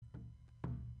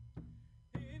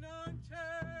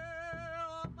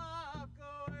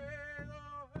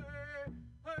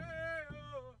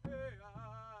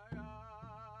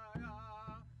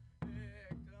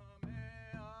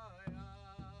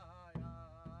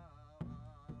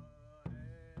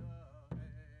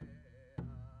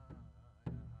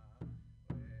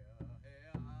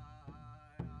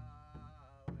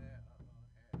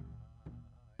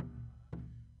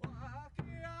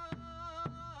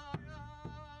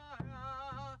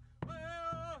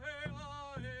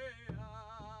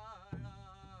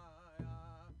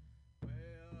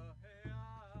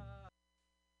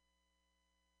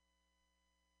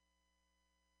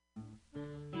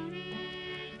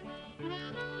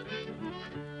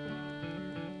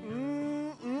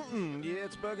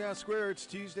It's BughouseSquare. It's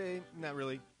Tuesday. Not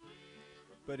really.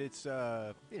 But it's,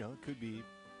 it could be.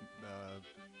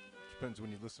 Depends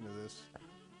when you listen to this.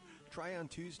 Try on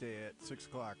Tuesday at 6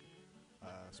 o'clock.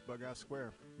 It's BughouseSquare,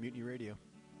 Mutiny Radio.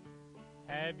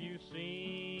 Have you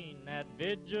seen that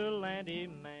vigilante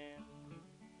man?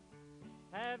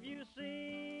 Have you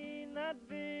seen that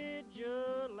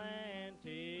vigilante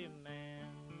man?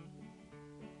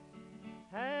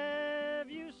 Have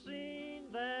you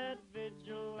seen that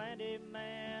vigilante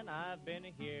man? I've been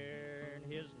hearing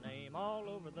his name all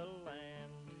over the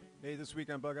land. Hey, this week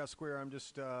on BughouseSquare, I'm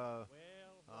just,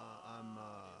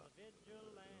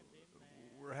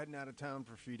 we're heading out of town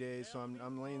for a few days, so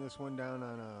I'm laying this one down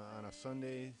on a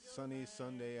sunny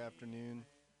Sunday afternoon,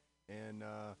 and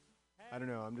I don't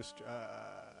know. I'm just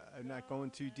I'm not going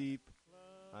too deep.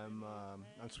 I'm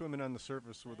swimming on the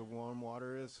surface where the warm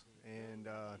water is, and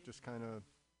just kind of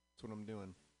that's what I'm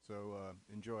doing. So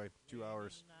enjoy 2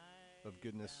 hours of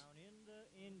goodness.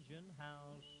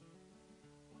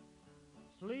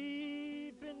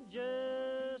 Sleeping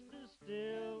just as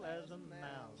still as a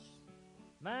mouse.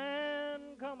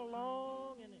 Man come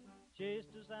along and he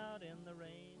chased us out in the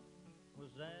rain.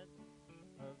 Was that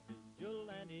a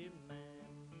vigilante man?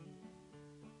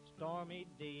 Stormy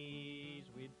days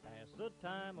we'd pass the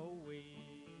time away,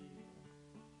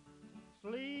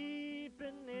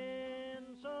 sleeping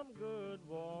in some good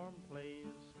warm place.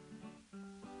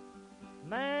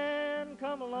 Man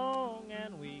come along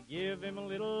and we give him a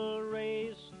little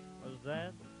race. Was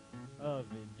that a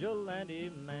vigilante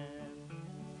man?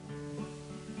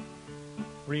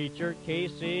 Preacher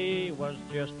Casey was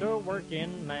just a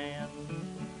working man,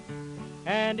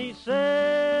 and he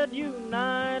said,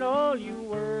 unite all you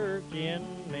working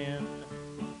men.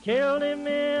 Killed him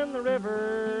in the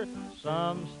river,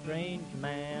 some strange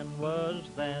man. Was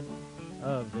that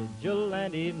a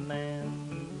vigilante man?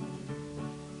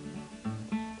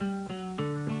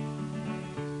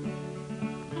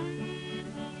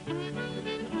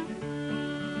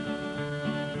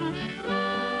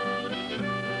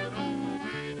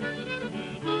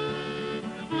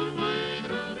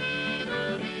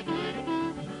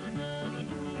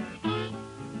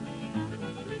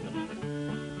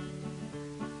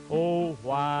 Oh,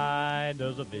 why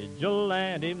does a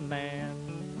vigilante man,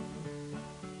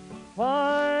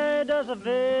 why does a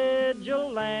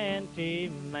vigilante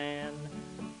man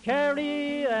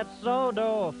carry that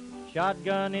sawed-off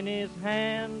shotgun in his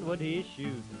hand? Would he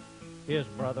shoot his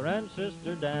brother and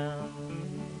sister down?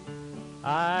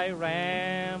 I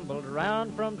rambled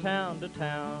around from town to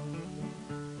town.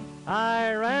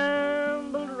 I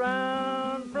rambled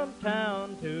around from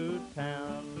town to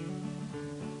town,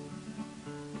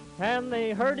 and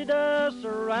they herded us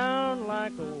around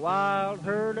like a wild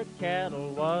herd of cattle.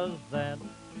 Was that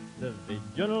the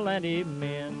vigilante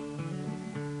men?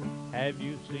 Have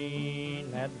you seen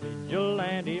that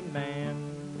vigilante man?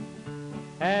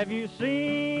 Have you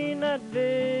seen that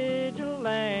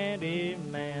vigilante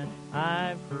man?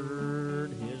 I've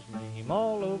heard his name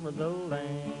all over the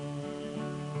land.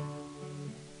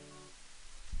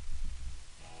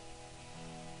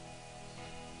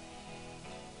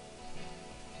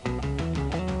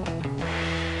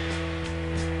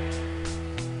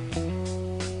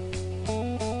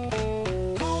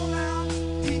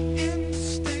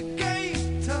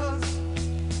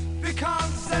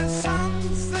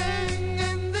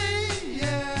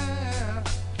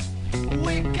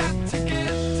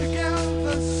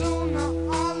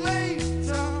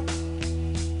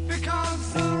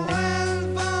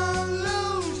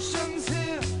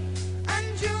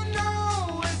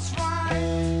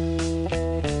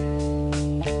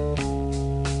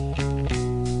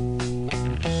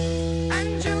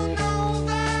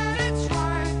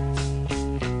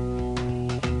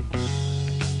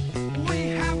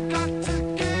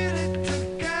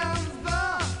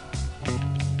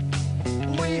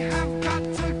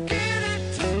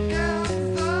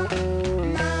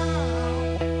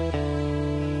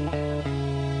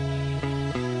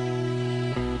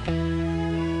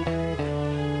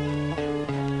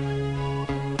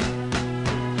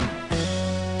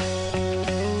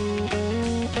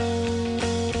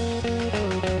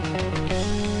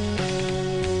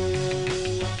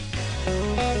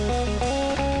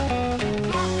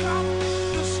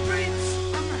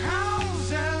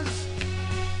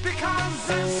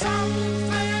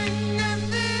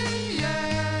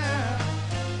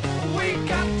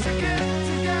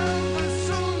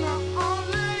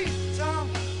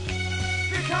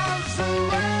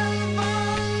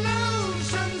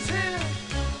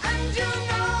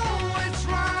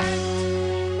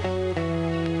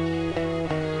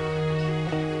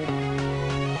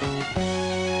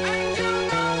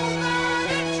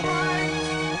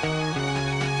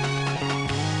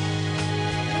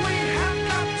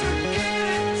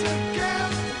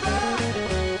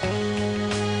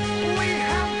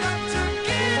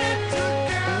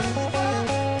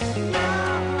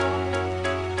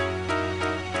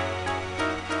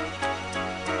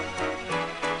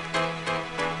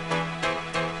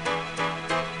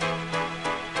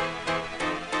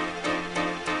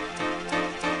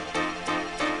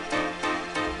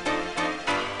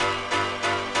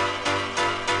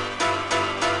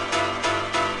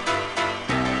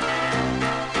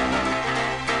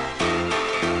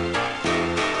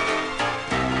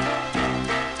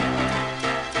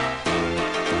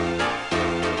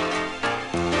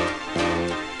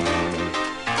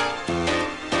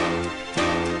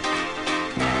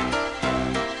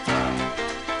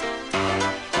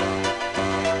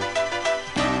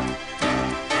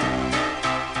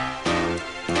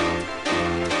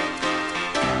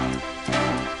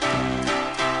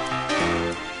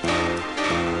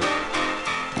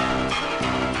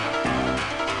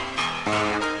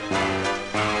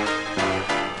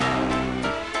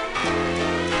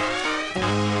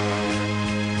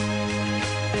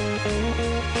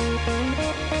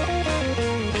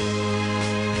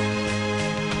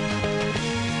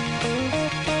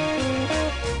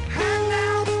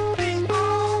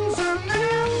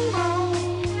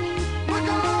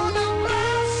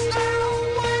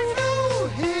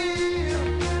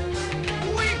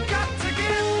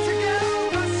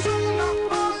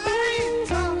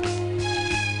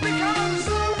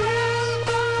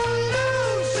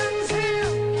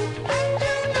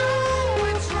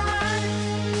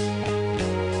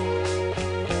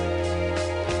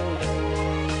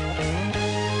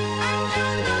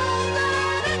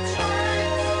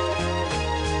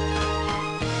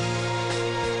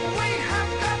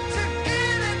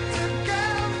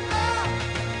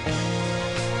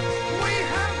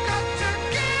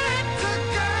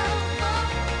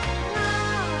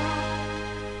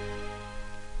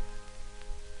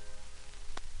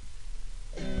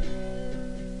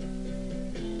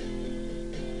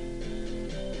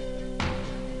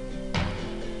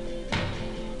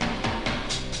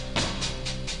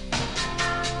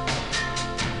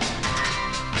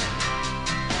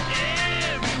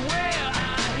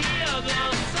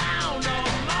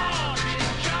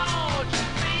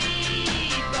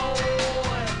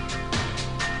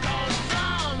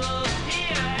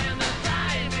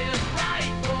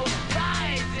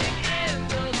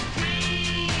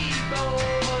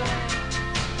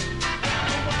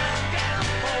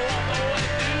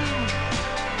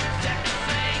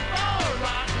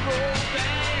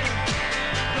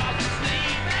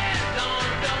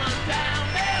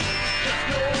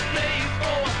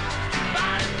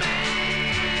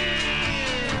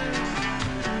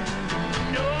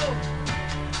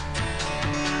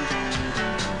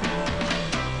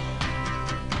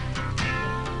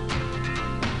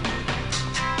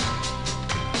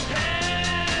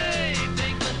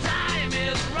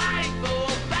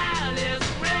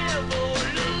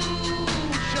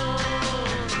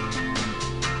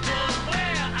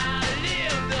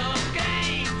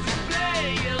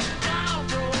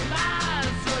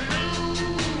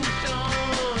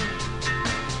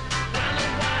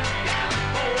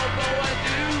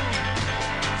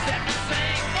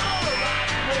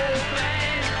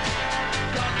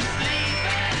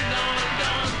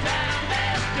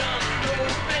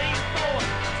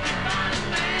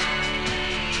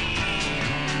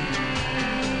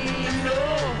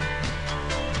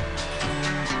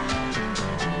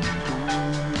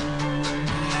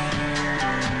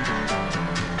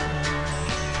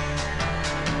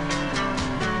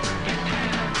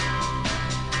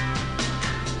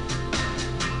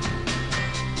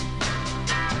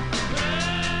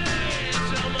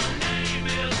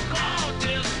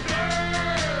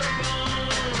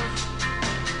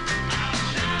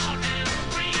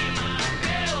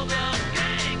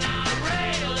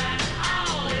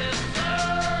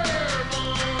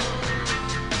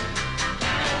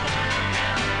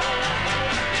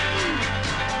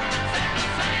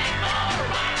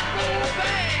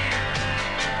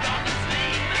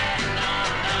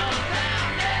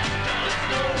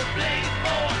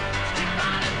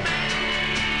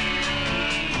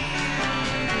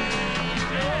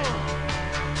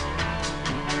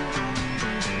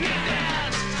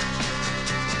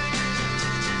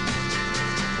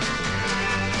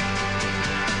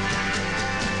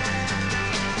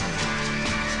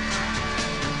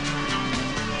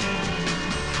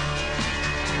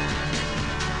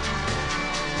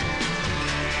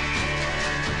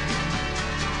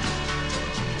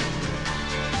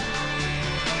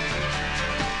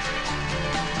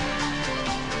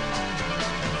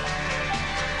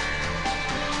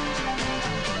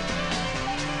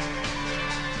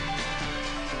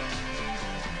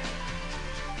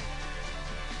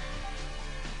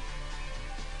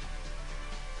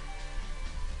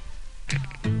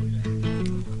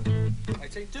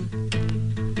 say two.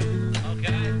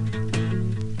 Okay.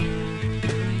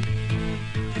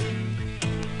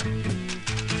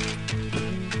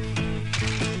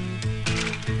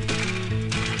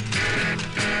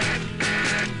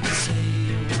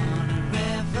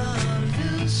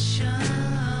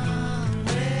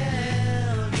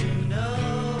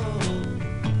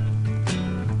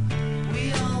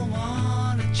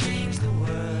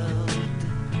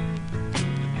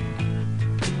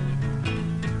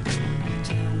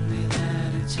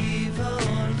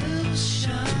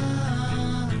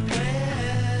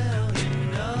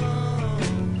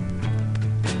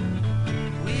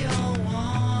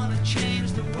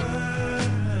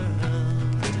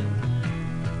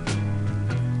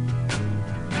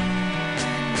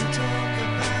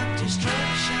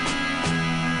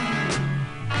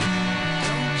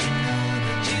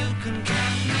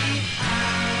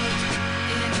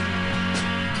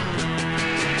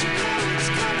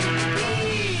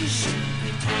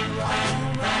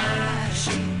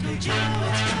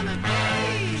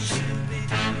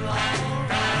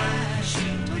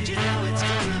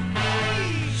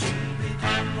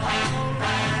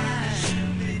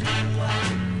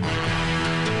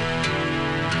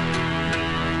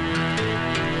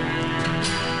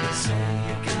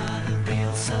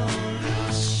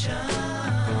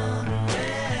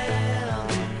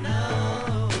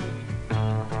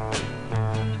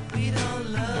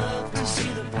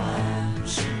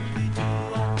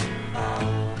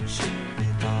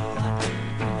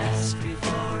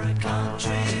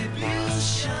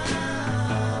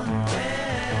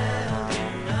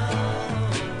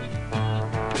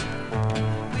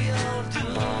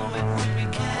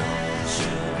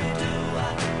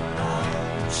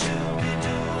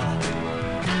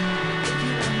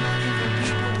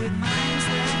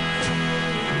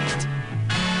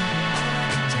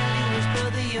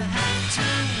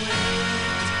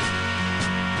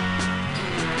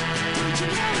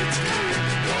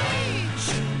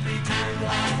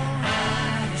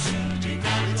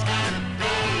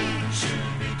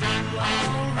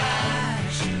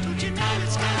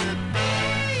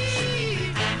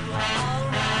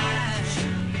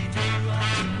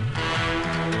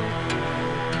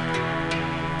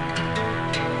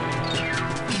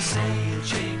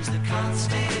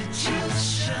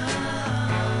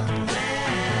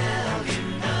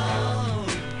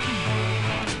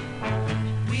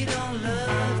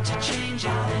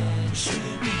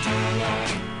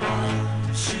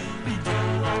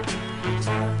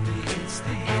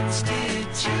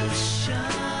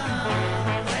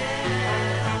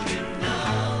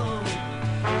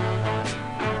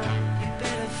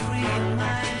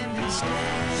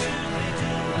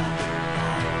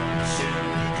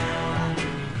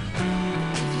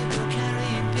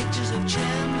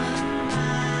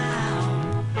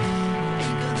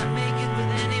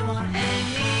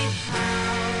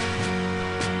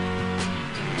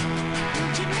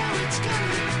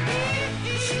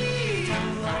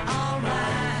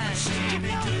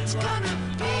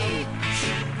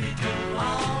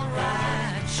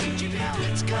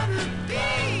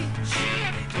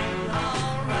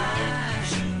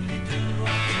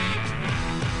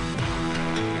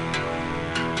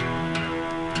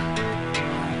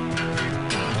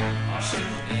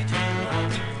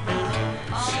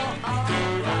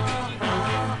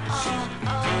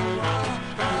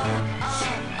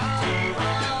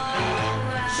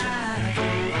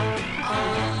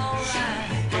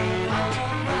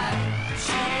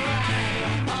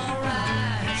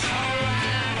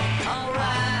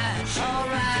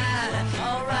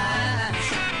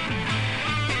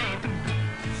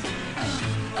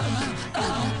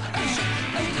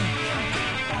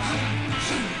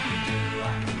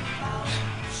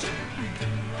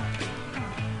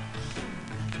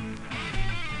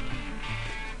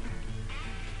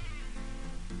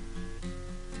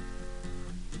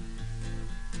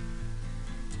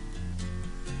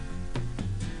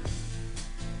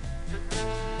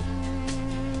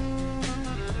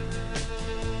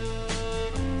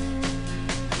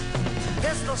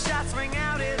 Pistol shots ring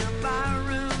out in a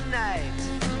barroom night.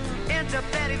 Enter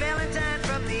Betty Valentine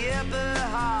from the upper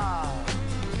hall.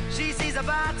 She sees a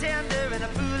bartender in a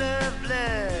pool of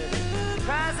blood.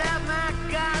 Cries out, my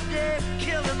God, they've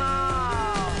killed them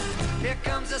all. Here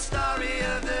comes the story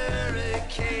of the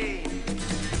hurricane.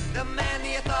 The man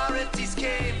the authorities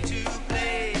came to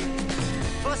blame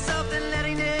for something that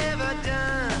he never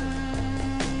done.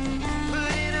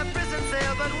 Put in a prison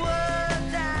cell, but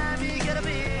one time he could have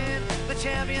been the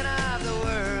champion of the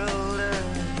world.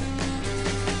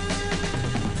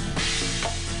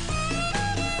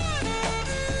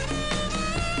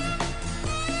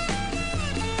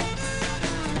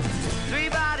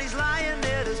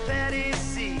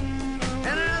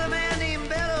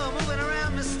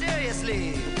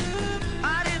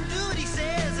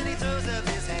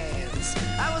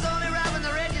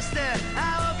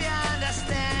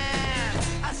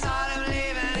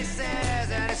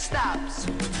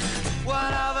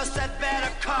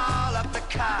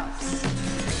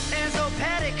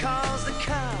 he calls the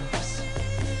cops.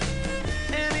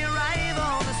 And they arrive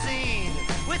on the scene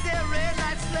with their red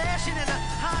lights flashing in a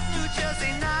hot New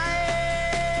Jersey night.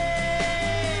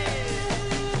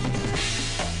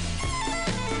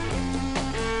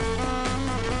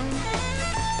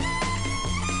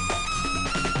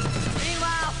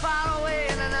 Meanwhile, far away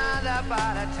in another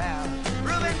part of town,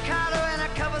 Reuben Carter and a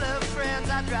couple of friends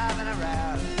are driving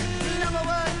around. Number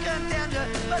one contender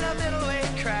for the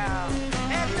middleweight crown.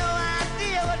 Had no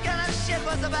idea what kind of shit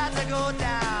was about to go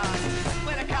down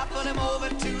when a cop pulled him over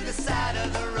to the side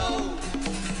of the road.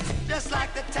 Just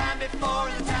like the time before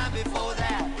and the time before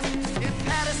that. In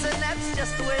Patterson, that's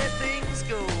just the way things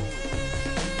go.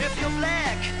 If you're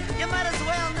black, you might as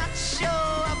well not show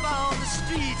up on the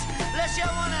street unless you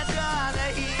wanna draw the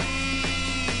heat.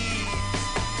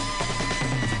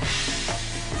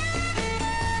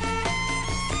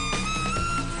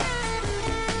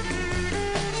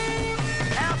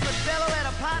 Alfred Bellow had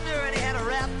a partner and he had a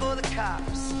rap for the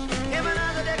cops. Him and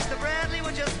other Dexter Bradley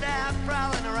were just out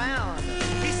prowling around.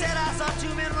 He said, I saw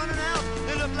two men running out,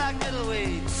 they looked like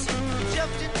middleweights.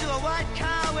 Jumped into a white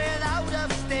car with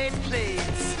out-of-state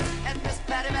plates. And Miss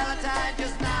Patty Valentine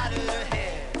just nodded her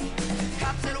head.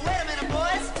 Cop said, wait a minute,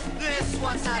 boys, this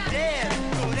one's not dead.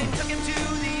 So they took him to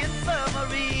the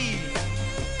infirmary.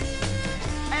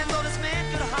 And though this man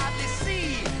could hardly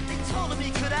see, they told him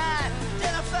he could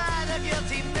identify the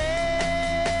guilty man.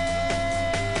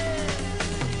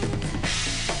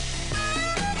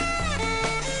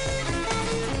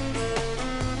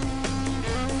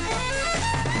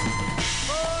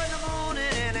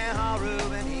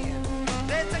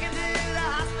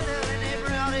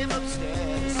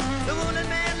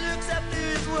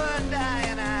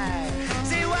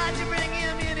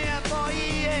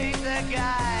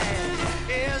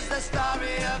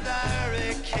 Story of the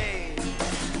hurricane,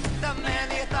 the man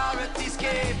the authorities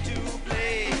gave to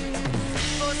blame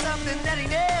for something that he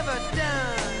never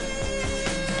done.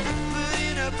 Put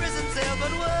in a prison cell,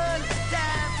 but one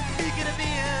time he could have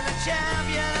been the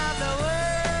champion of the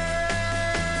world.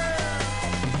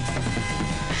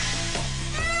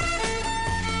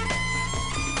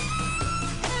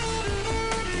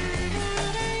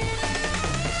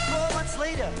 4 months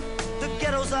later, the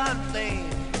ghettos are inflamed.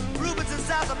 Rubens in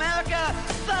South America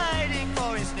fighting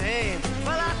for his name.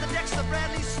 While Arthur Dexter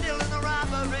Bradley's still in the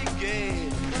robbery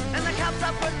game. And the cops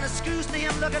are putting the screws to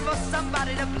him looking for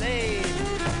somebody to blame.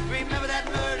 Remember that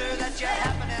murder that you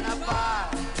happened in a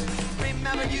bar?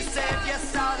 Remember you said you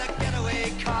saw the getaway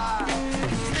car?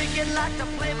 Thinking like to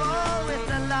play ball with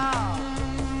the law.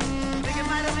 Think it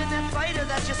might have been that fighter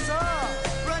that you saw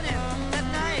running that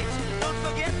night. Don't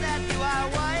forget that you are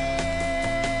white.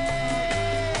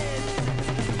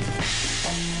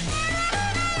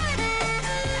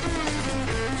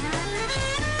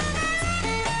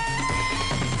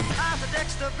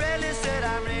 Dexter Bradley said,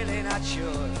 I'm really not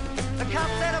sure. The cop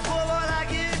said a poor boy like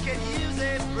you can use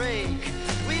a break.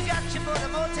 We got you for the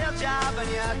motel job and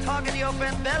you're talking to your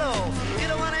friend Bello. You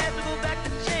don't want to have to go back to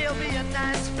jail, be a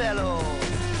nice fellow.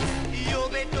 You'll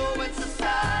be doing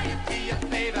society a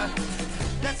favor.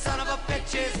 That son of a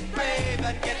bitch is brave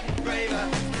and getting braver.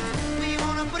 We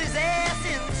want to put his ass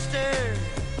in the stir.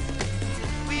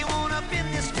 We want to pin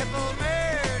this triple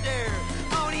murder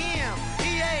on him.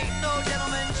 He ain't no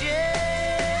gentleman jail.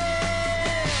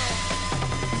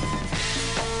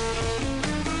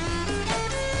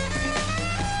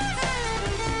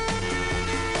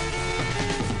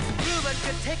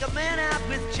 Take a man out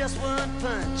with just one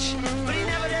punch, but he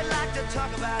never did like to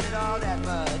talk about it all that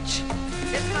much.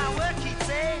 It's my work, he'd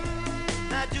say,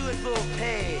 I do it for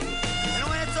pay. And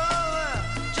when it's over,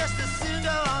 just as soon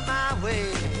go on my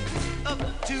way up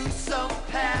to some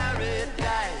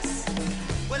paradise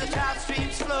where the trout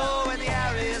streams flow and the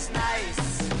air is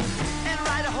nice, and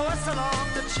ride a horse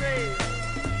along the trail.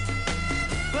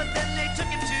 But then they took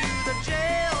him to the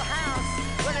jailhouse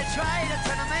where they tried to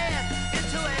turn a man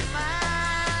into a mouse.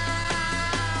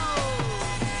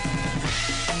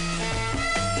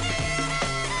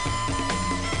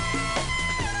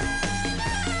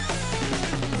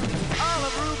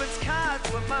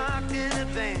 Were marked in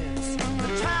advance.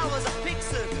 The trial was a pig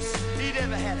circus, he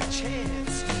never had a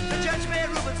chance. The judge made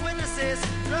Rubens witnesses,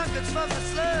 drunkards from the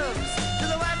slums. To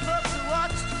the white folks who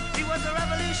watched, he was a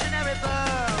revolutionary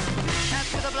bum. And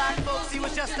to the black folks, he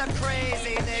was just a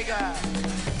crazy nigger.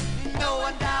 No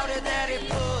one doubted that he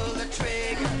pulled the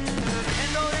trigger. And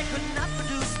though they could not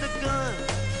produce the gun,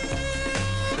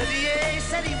 the DA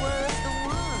said he was the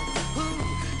one who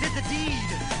did the deed,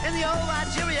 and the old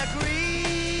white jury agreed.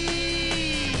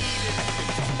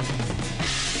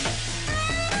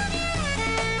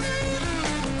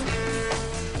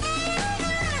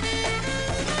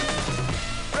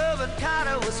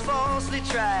 falsely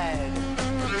tried.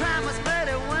 The crime was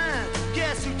murder one,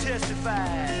 guess who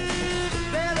testified?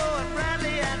 Bello and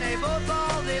Bradley, and they both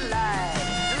all they lied.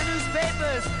 And the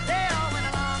newspapers, they all went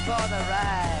along for the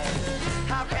ride.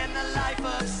 How can the life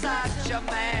of such a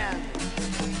man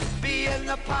be in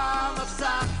the palm of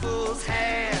some fool's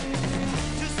hand?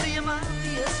 To see him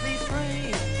obviously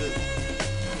framed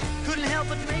couldn't help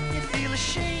but make me feel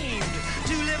ashamed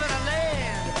to live in a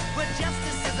land where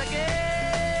justice is a game.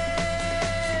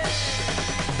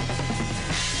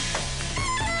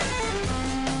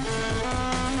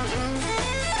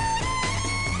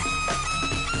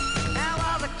 Now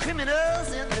all the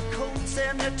criminals in the coats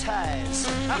and their ties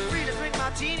are free to drink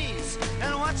martinis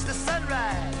and watch the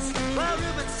sunrise, while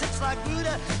Reuben sits like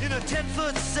Buddha in a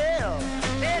 10-foot cell,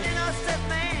 an innocent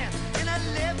man in a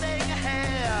living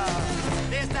hell.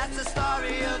 Yes, that's the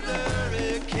story of the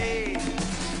hurricane,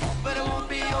 but it won't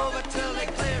be over till they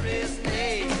clear his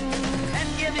name and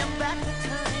give him back the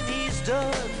time he's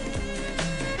done.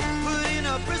 Put in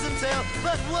a prison cell,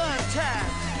 but one time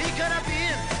he could have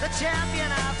been the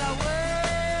champion of the world.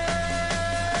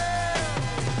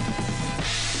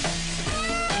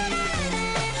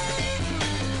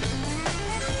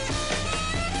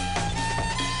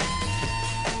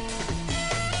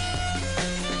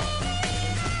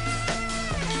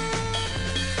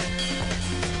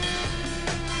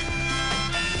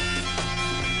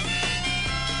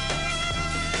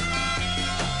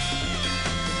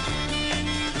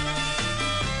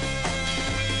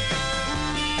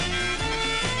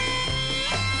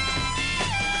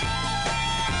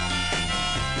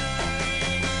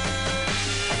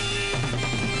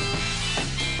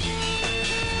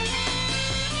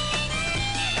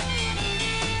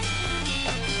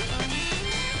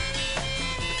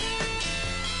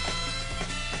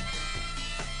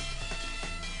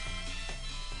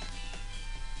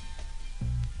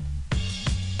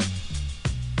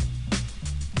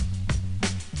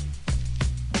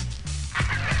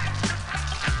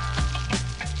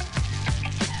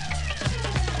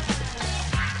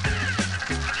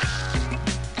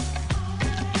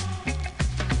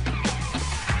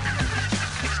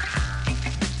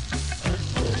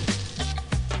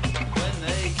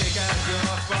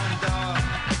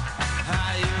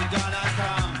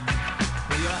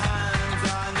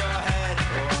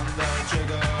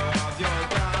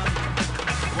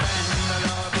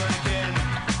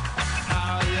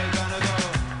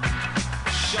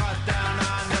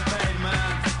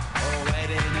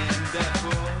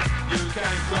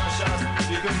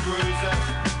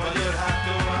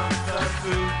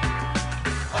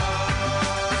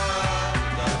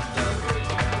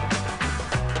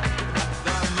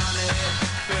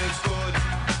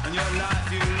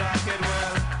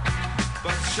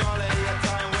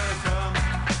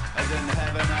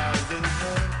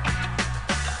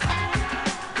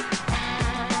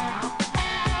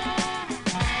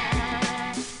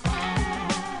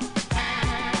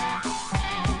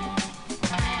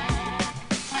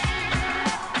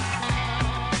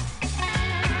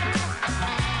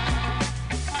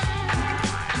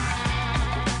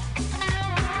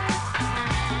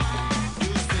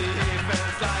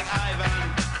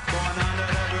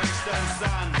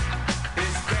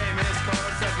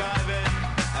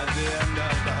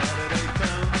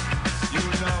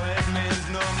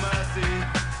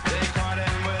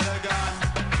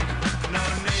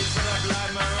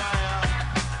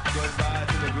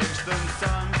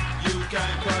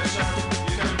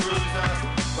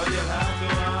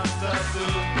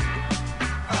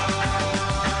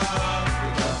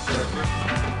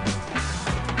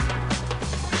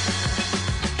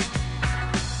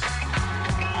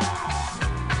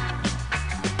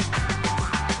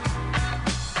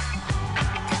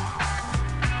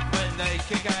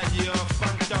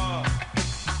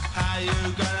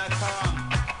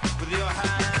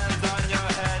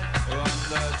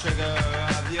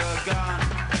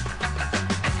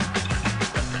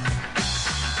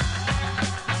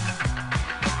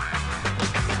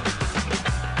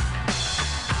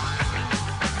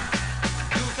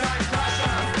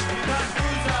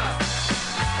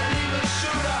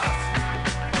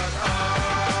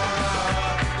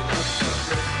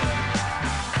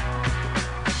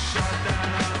 Shut down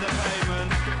on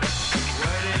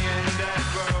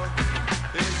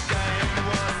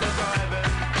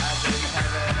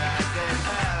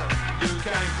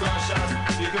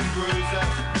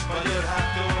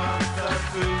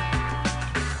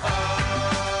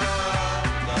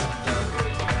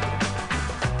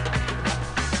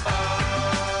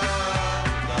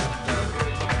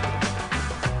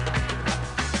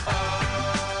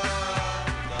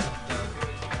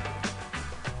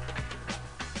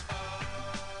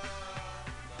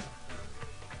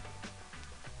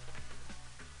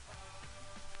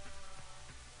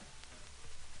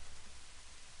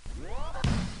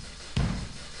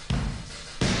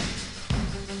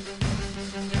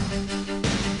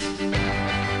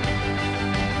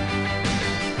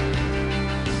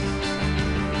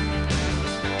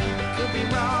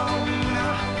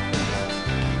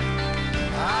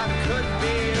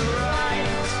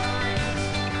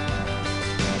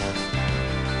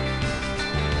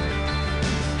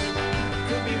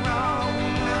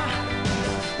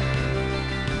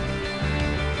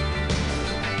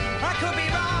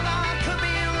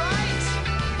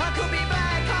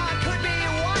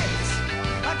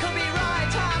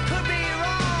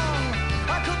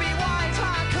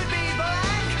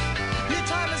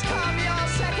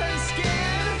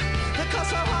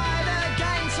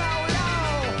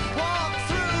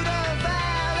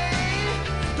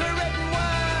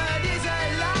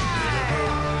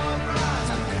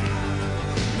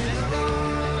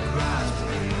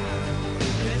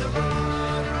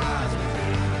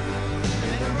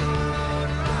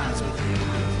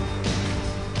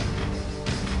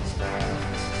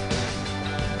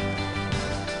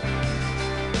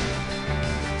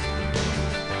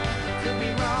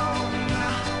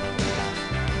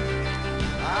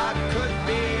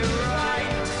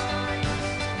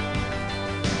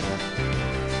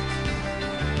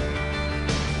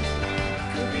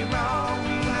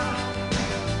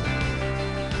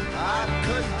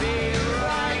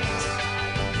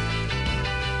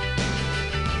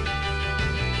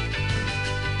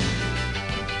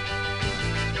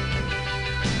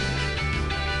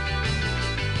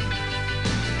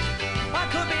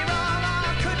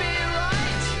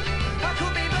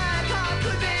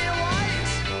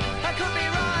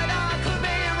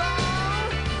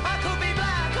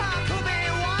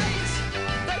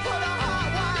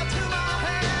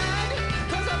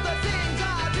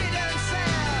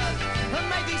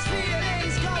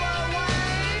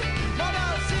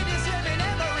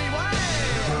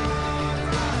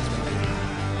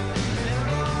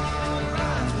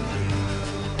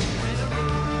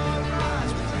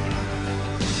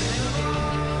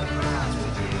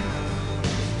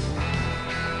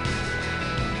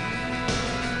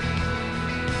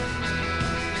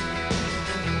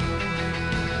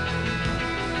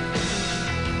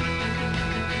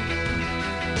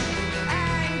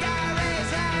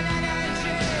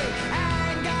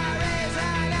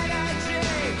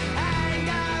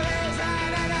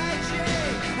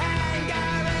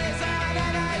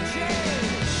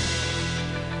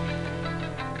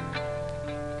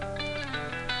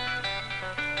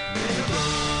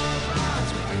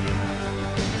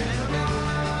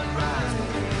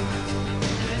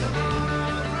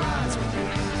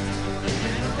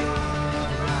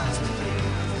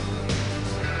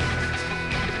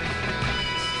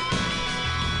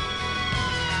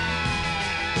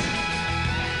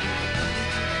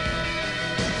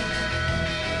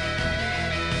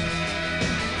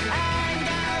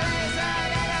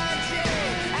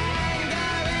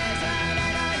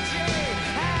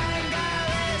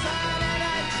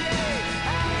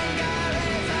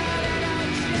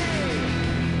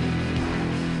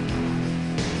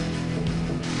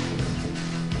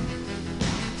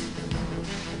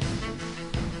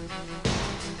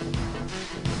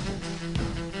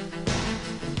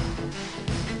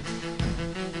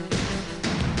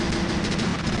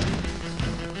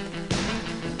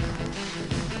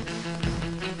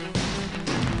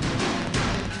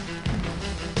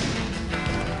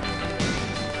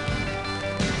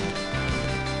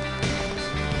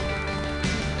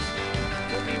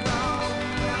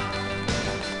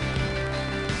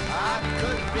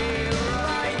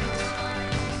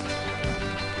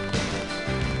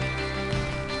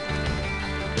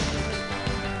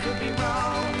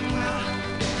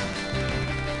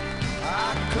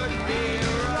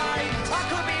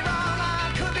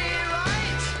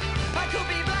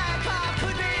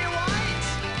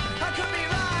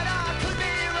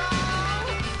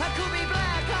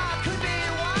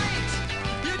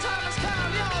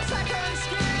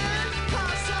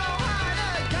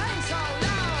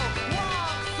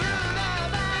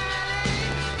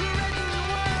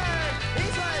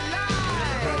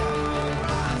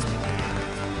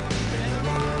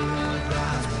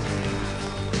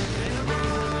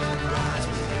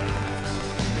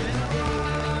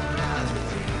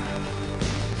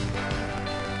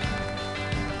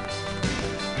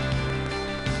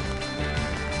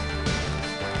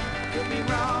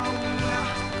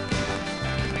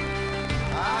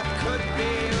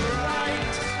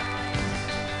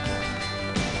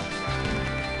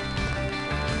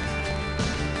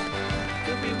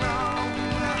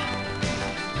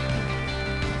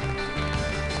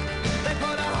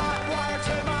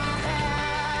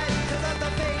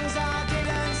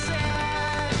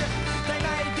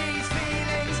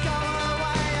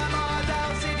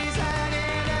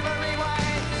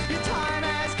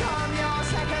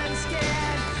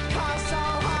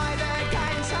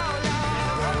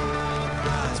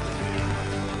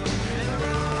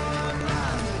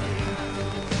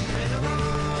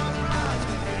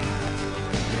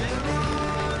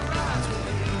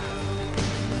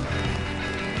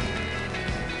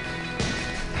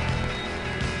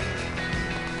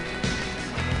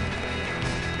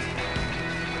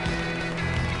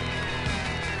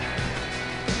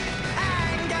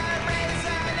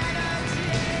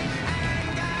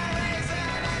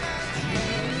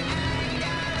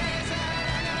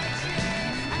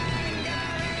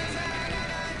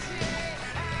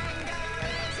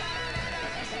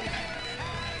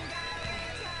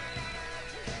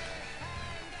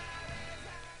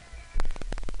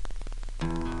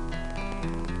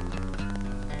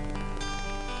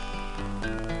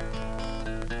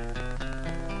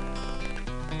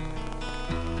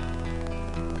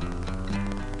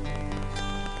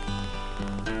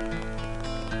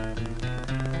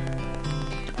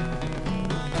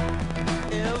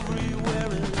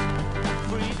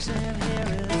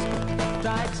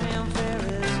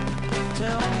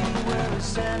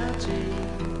sanity.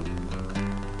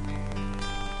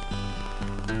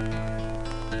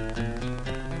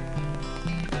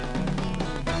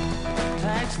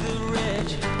 Tax the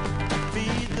rich,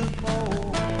 feed the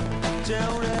poor,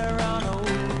 till there are no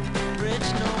rich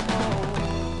no more.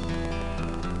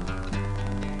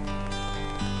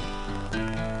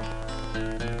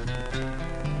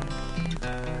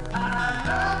 I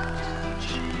love to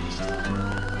change the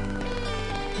world,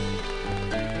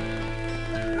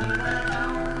 but I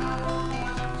don't know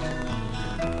what to do.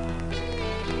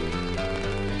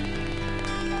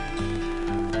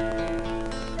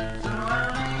 So I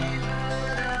leave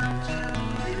it up to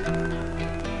you.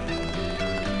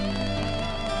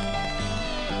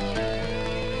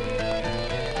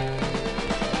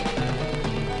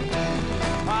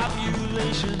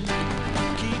 Population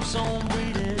keeps on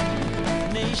breeding,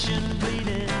 nation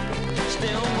bleeding,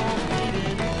 still more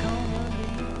bleeding economy.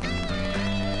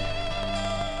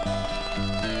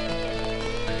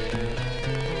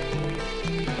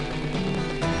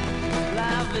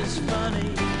 Life is funny,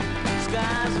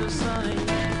 skies are sunny,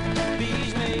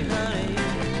 bees make honey.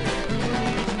 Who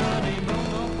needs money?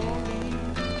 Monopoly.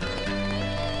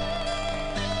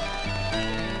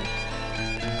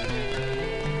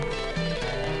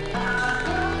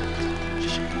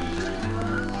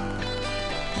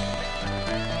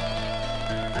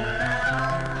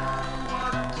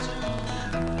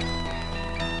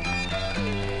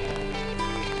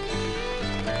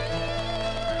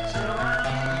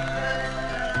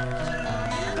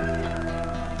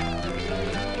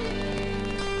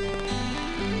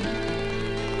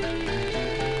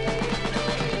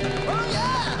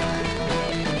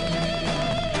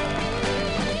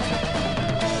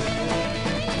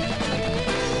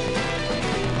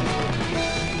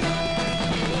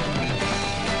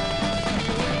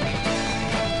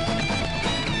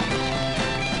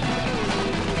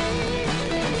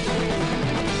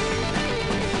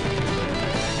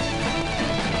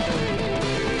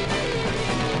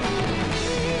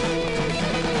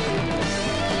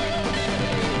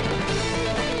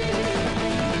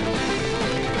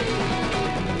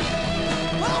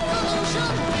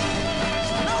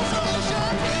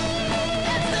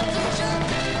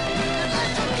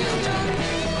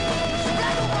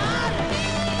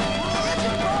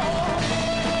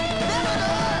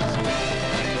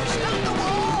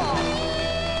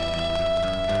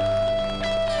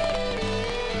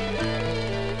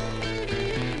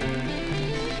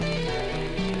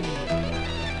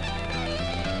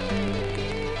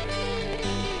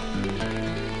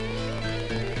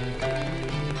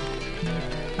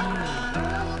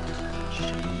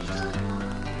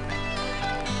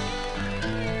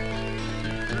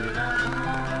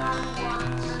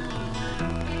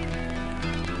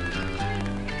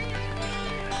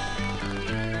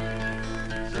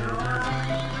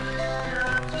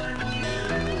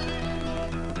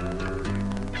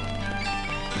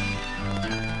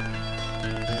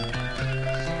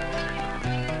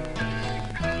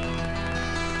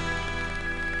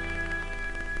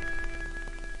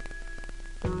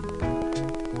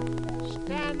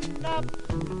 Stand up.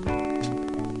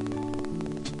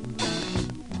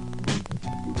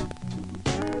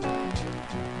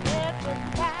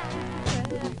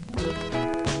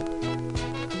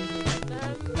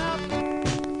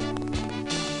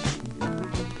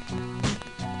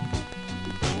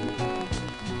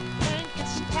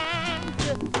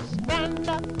 Stand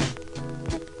up.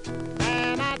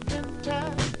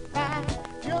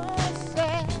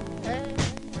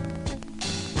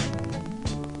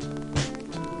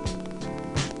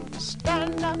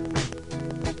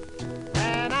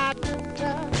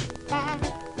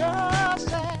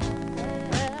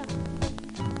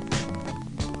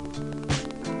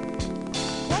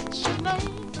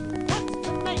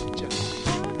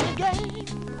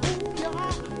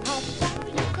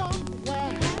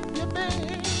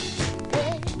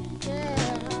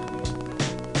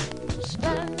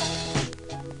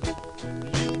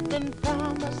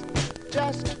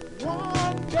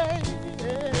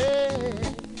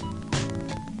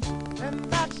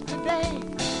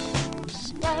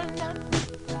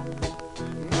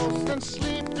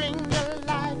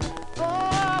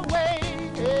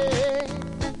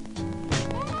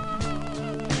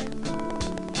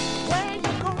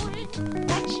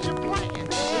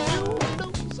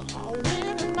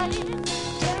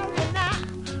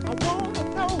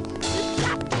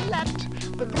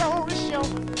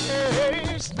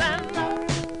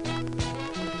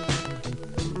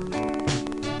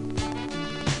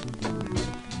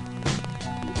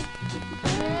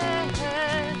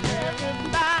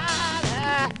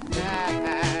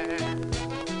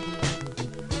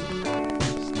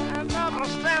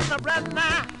 stand up right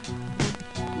now.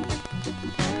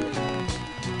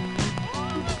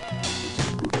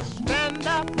 Stand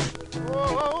up,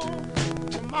 oh,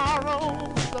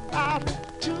 tomorrow's about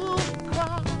to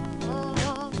come.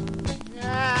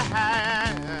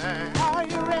 Yeah. Are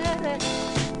you ready?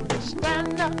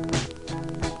 Stand up.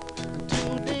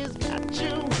 Today's got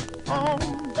you on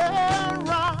the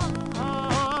run.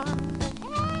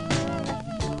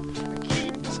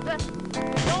 Keep the step,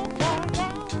 don't fall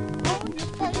down on your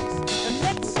face, and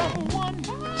let someone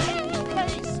take your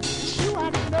place. You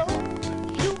ought to know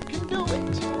you can do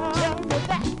it. Tell me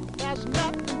that there's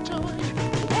nothing to it.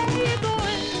 Where you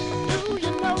going? Do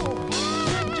you know?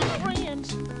 Did your friends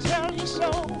tell you so?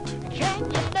 Can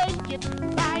you make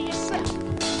it by yourself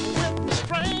with the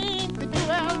strength that you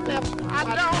have left? Why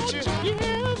don't you give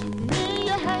me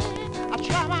your hand? I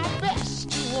try my best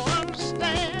to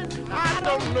understand. I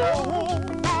don't know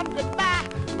about goodbye,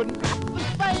 but nothing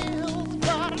fails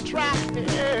but a try.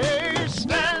 Hey,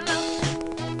 stand up,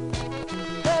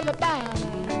 everybody.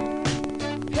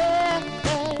 Hey,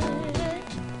 hey.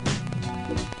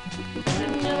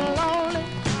 When you're lonely,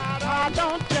 why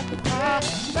don't you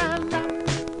stand up,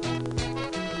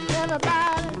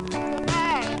 everybody,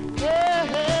 everybody. Hey,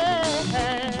 hey,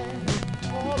 hey.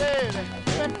 Oh, baby,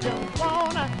 if you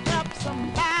wanna help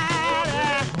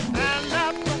somebody, stand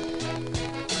up,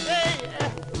 hey.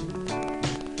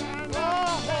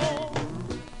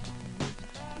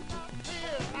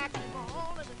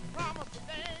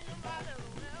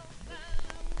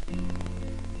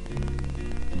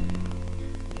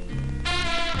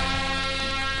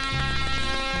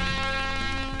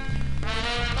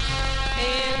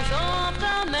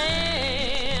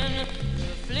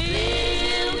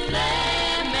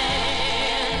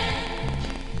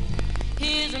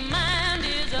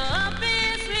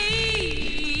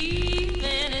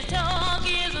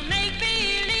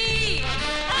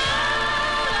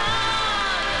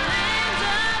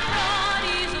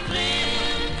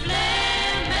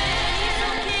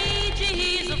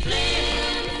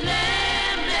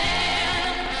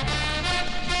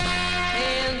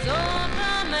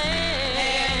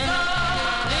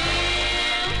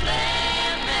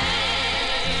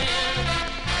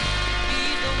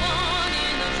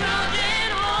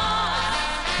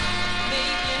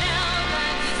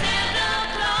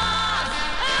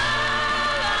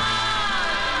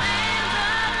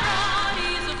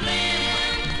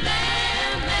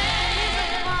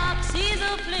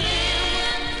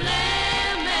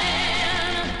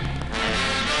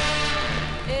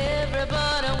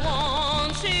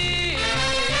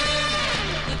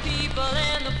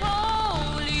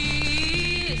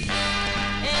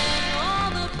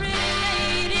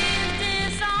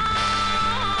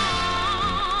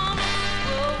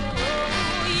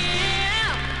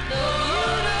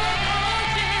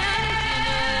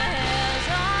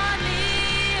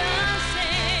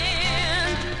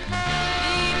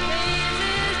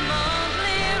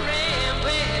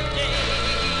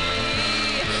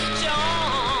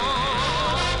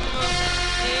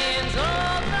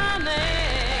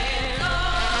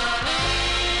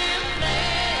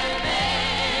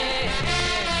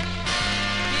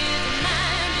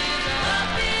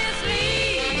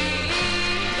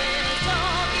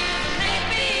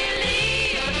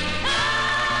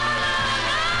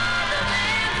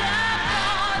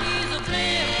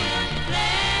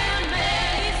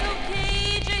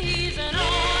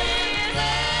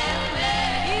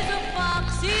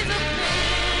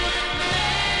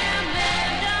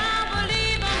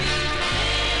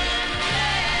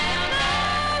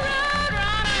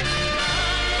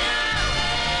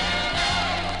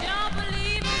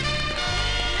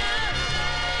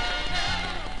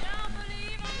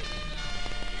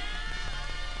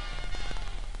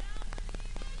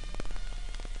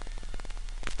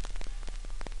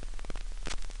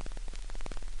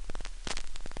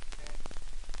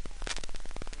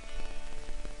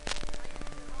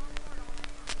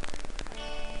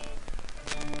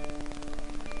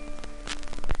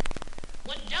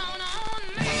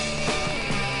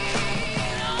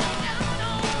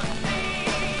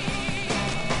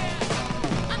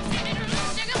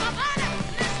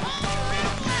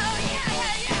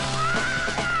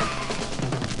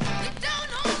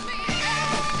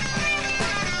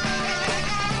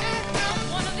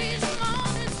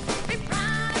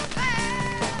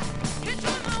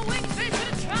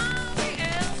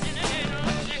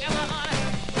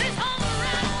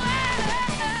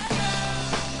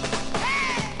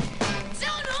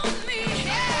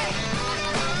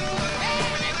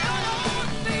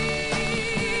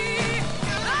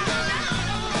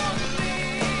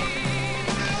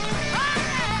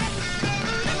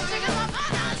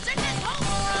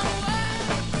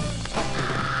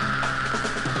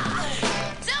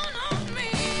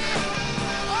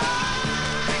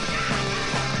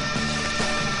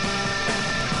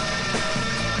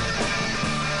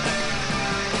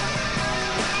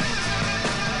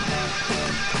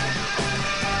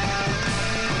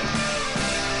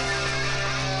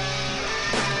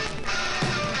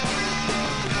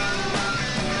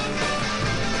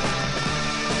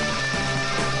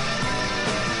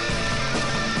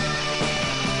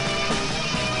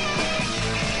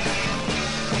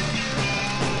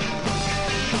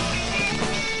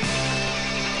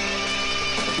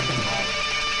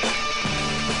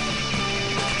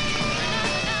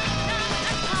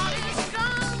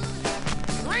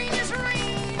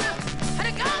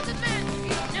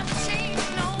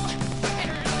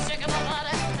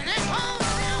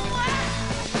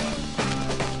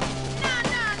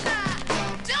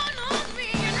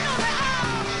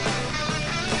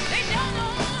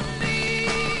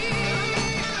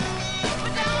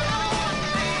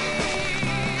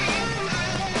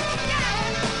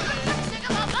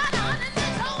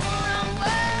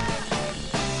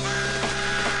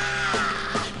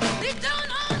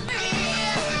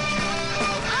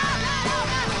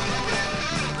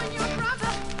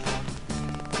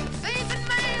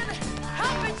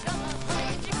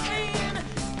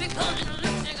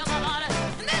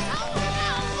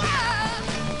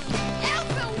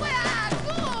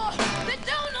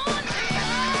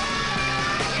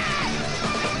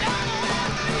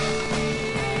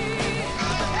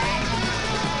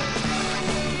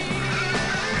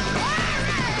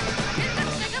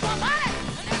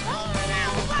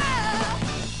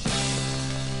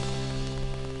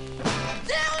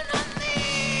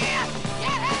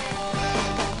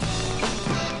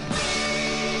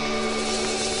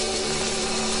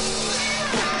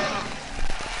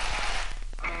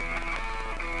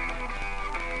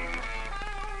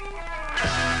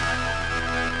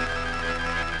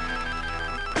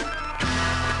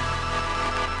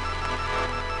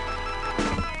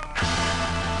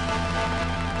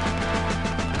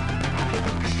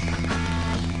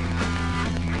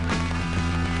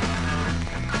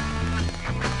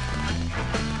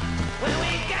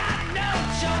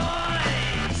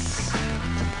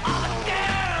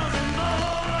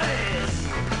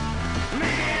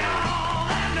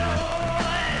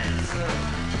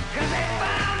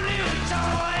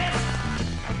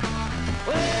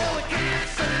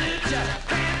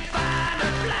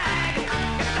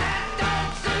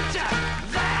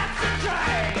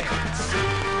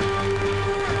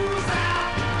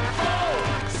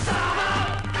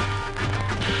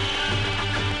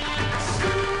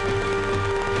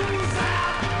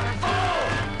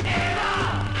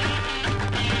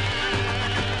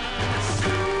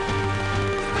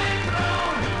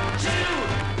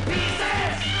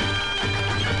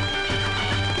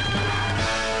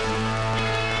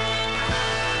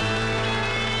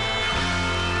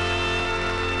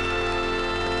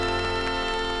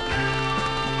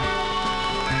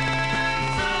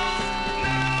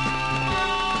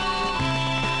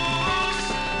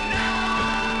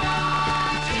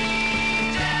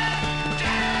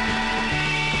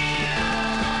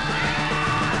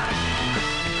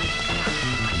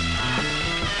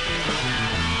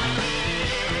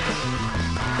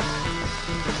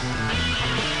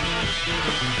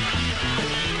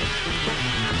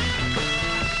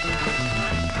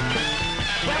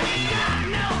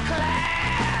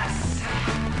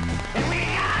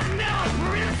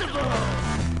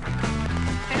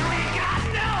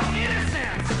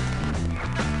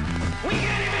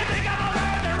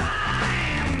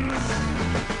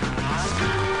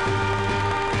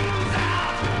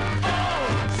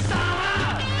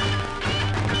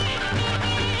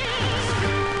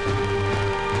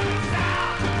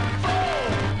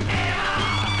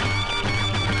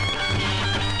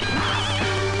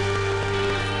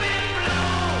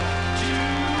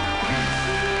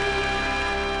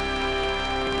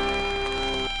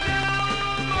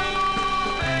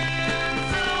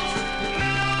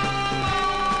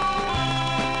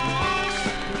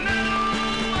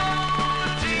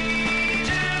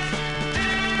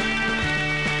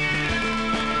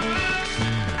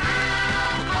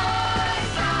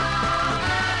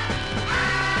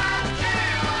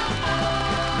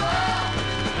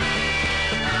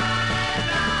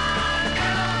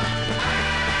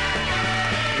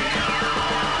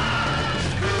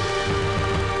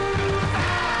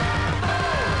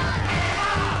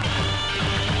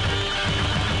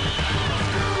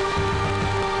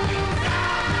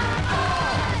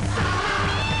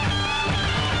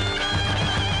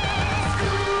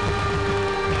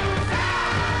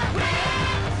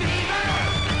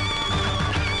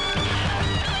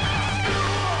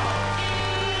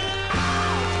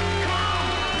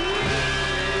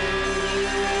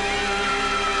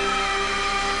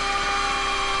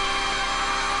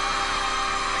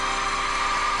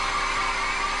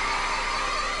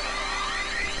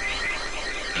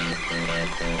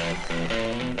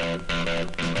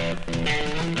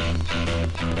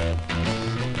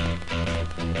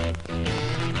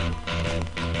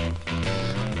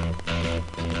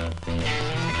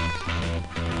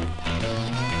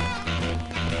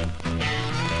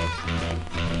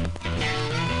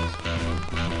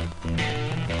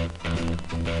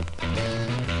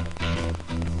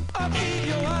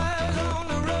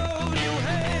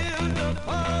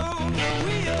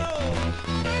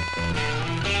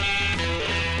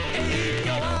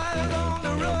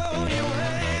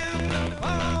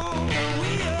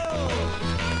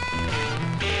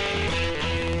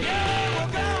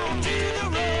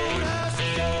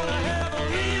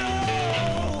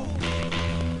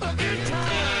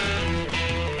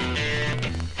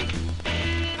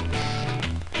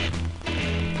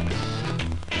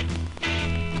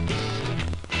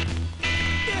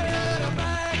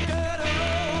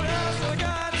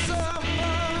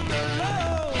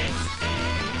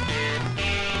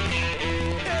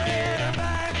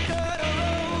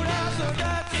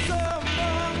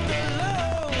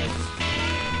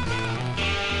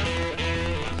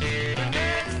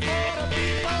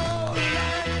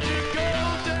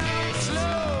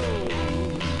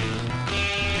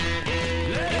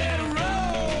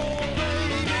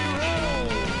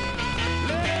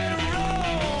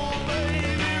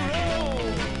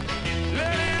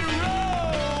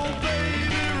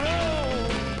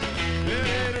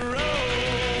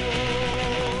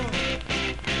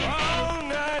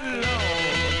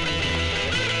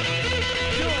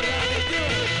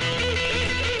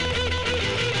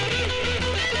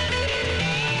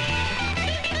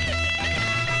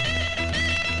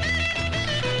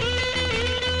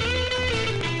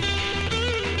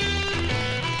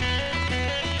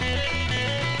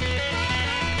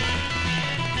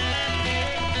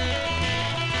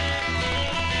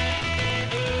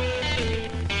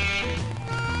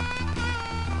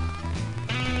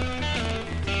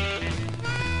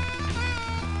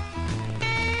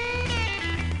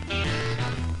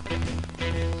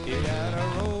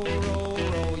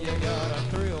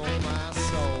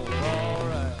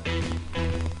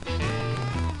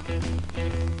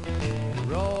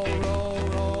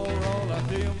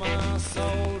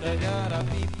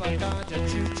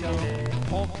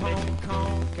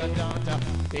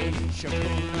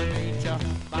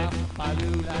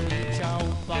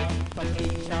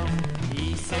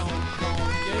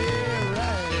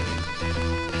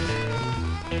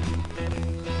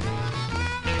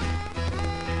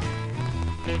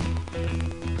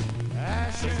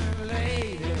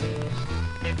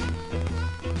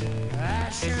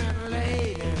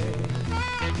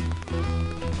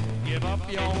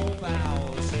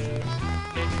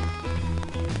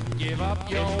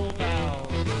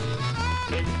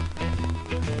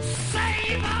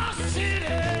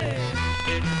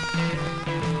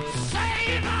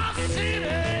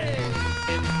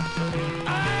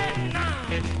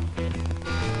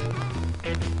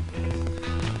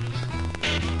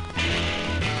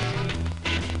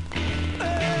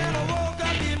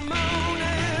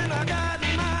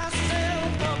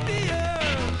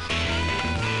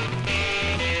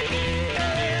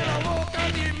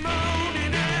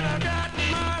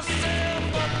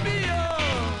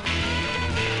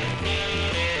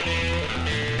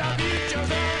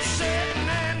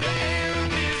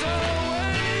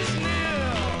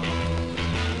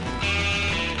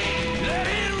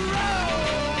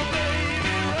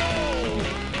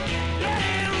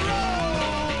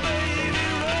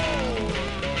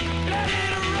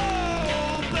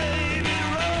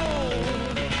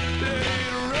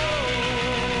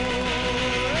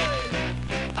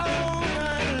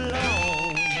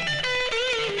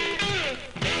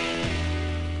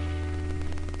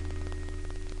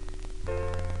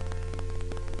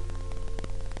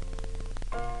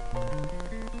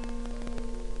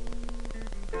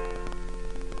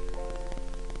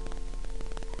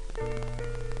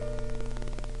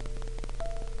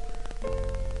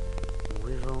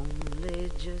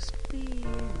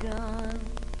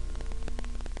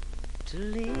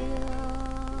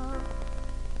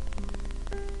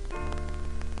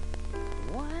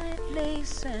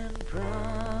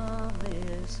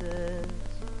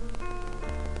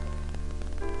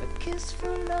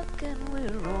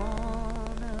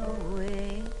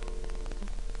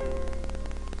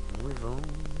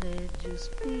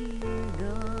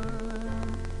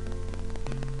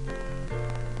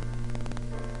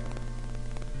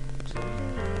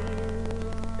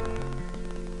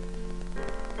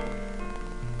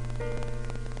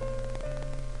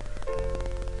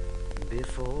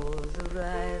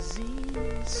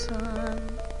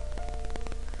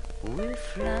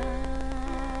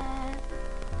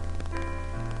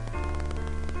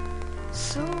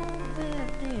 So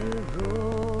many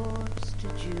roads to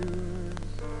choose.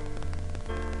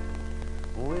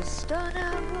 We start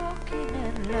out walking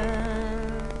and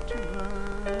learn to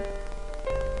run.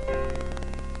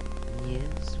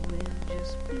 Yes, we've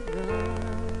just begun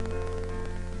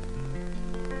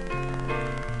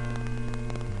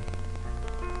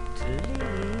to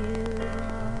live.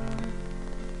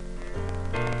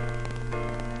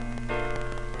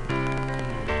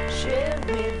 Shared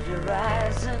with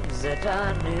horizons that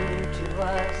are new to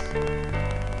us,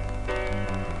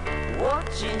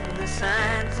 watching the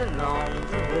signs along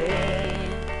the way,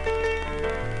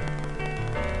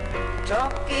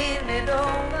 talking it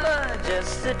over,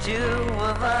 just the two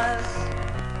of us,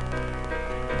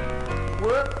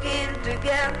 working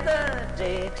together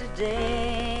day to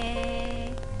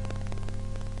day,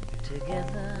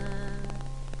 together.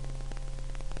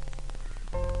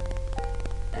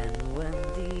 And when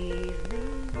the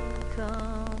evening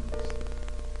comes,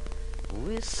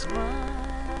 we smile.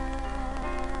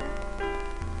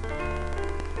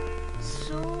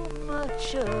 So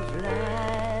much of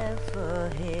life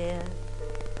ahead.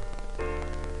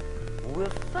 We'll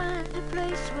find a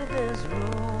place where there's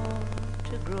room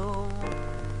to grow.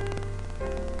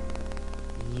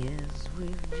 Yes,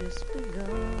 we've just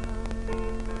begun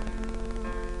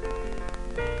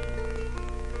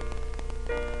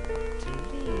to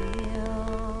live.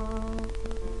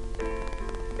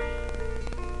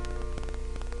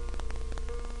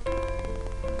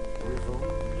 We've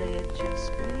only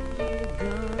just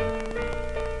begun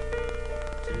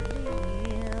to live.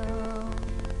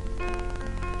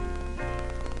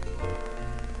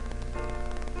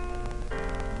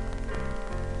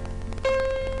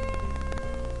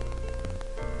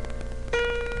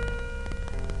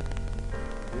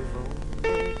 We've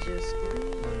only just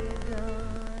begun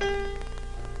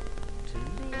to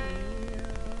live.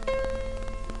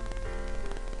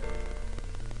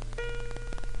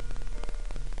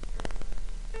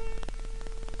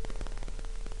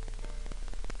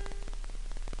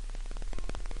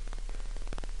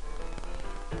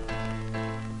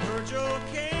 Virgil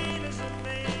Kane is the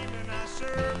name, and I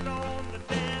served on the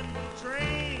Danville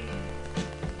train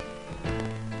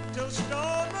till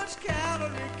Stoneman's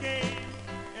cavalry came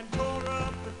and tore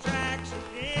up the tracks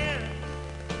again.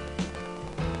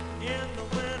 In the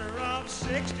winter of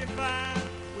 '65,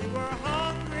 we were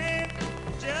hungry,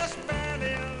 just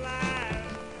barely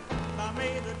alive. By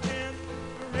May the 10th,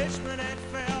 Richmond had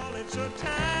fell. It's a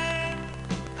time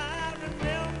I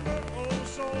remember oh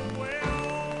so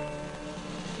well.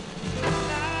 The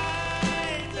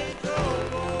night they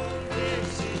drove old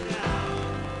Dixie down,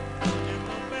 and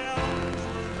the bells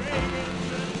were ringing.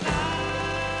 The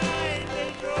night they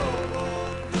drove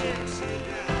old Dixie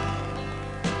down,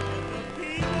 and the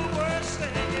people were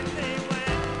singing. They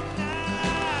went la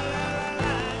la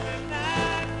la la la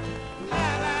la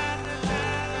la la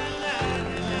la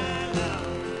la la.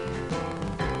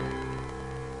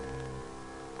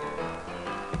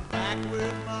 Back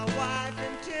with my wife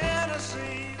in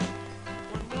Tennessee,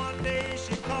 when one day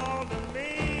she called to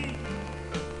me,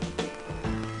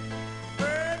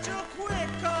 Virgil, quick,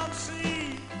 come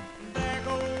see, there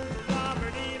goes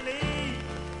Robert E. Lee.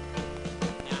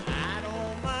 Now I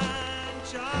don't mind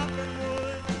chopping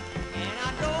wood, and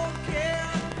I don't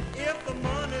care if the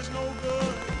money's no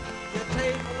good. You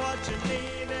take what you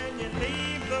need and you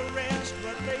leave the rest,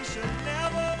 but they should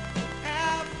never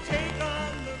have taken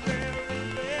the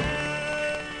very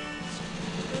best.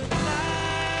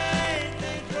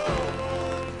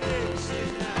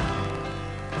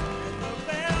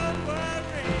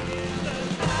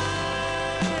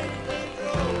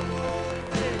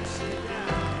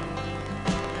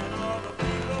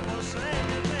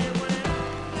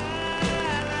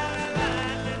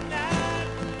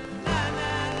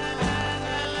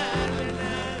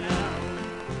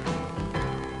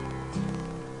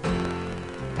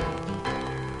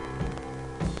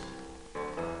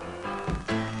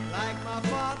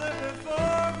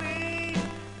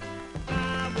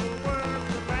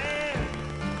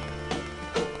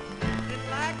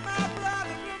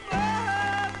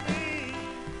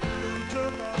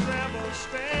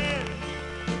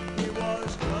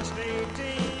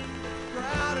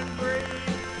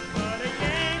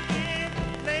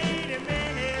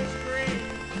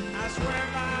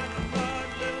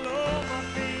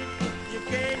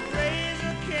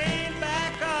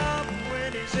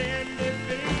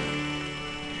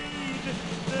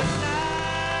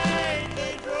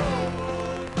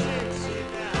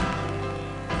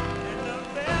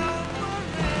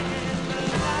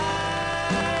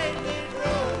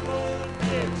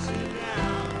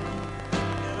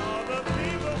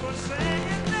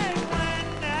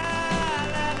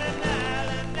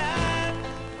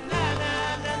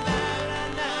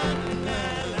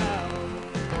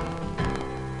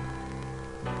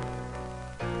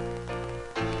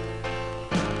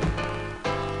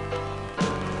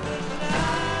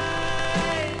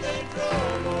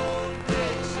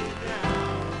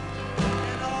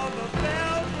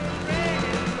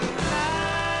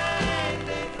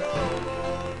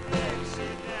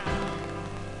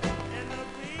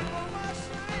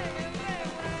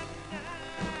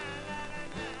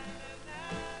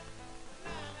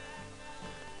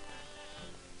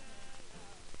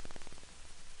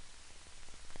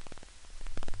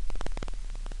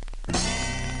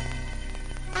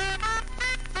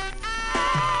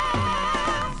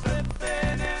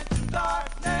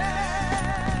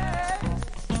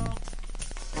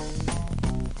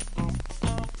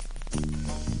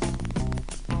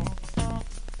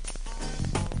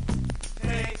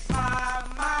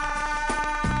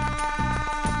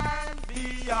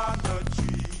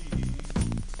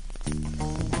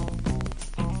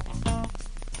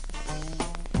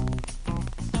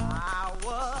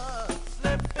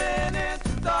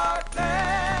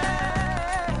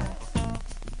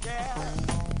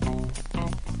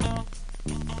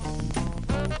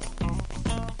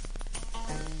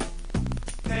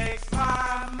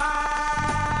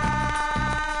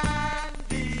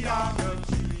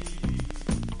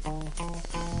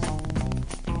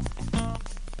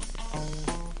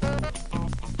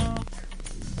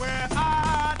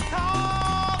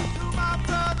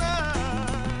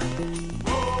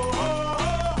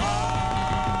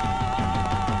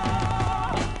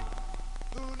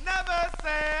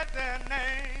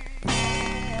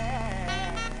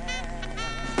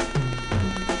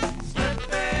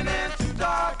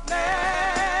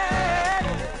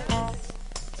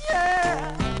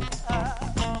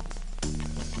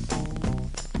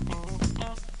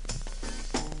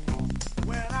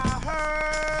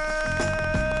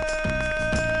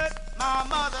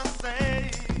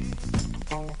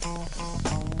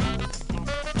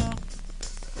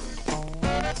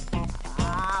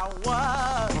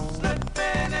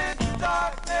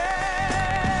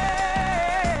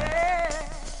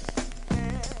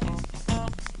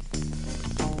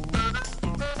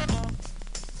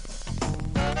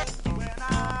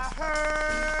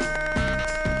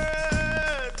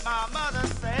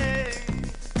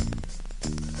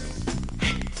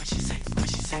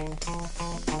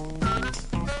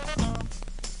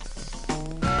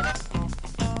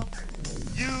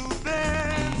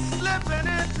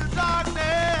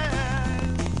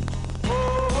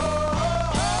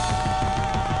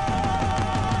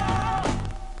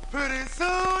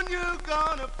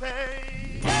 pay.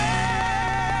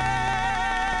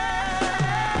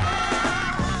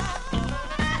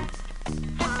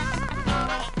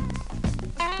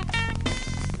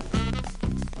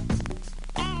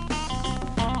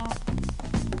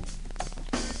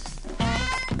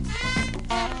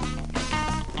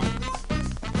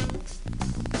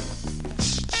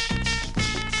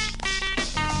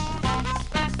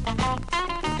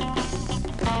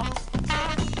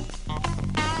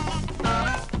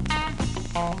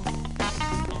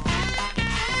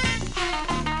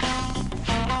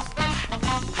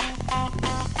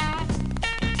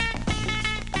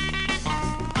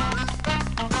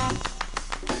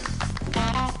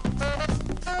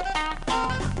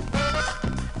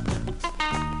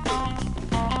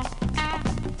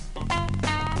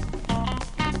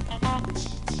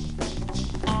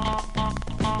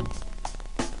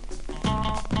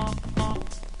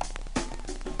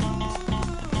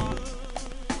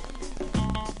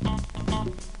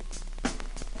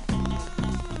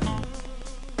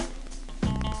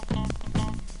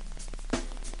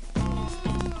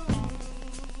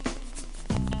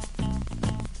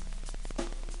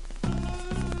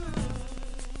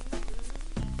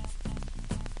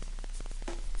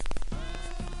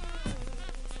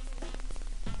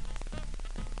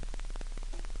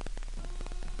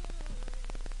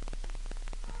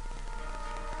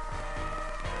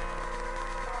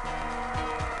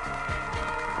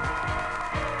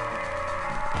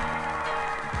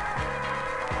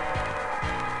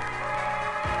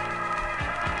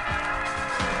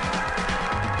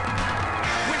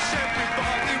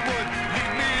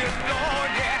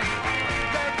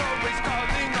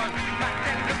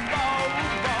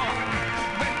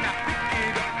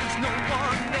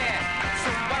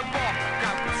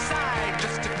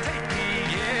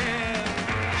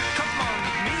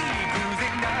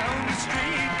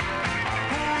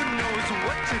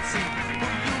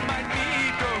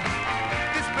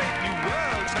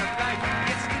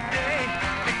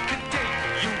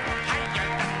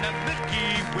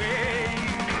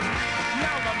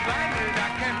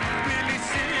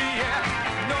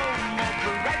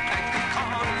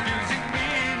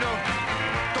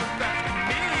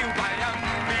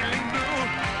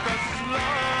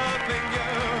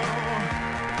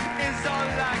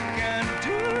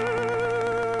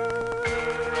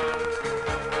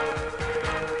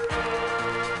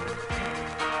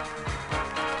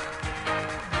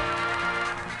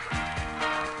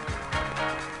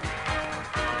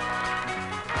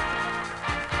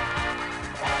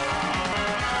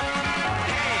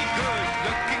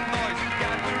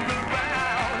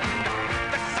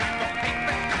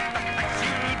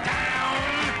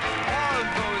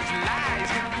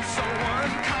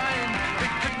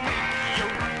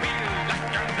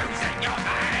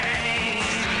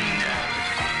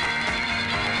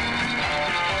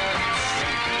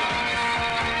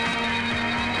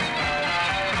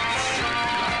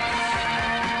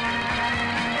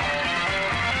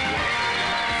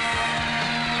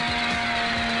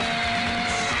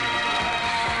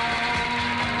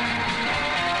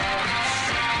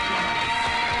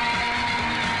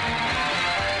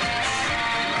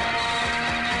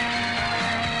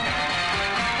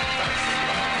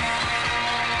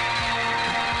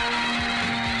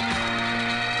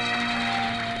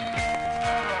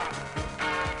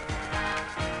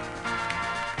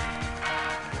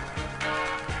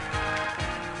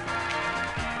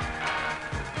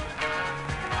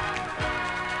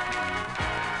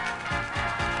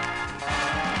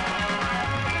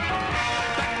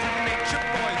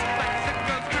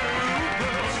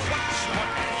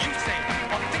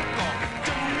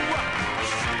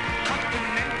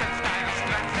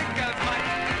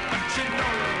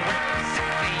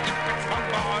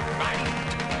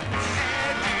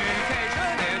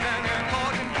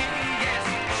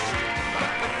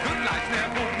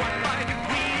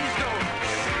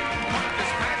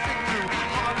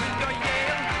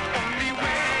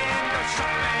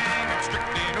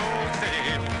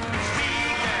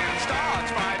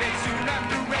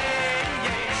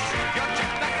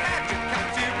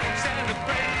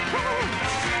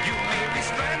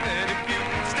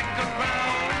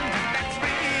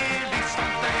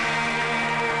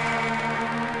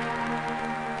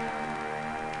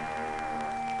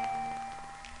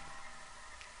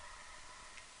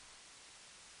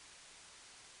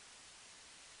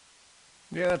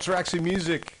 Yeah, that's Roxy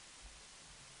Music.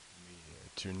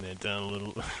 Turn that down a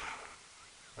little.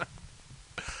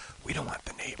 We don't want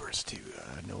the neighbors to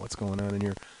know what's going on in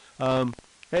here.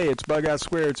 Hey, it's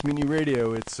BughouseSquare. It's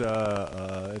MutinyRadio. It's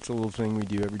a little thing we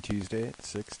do every Tuesday at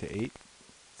 6 to 8.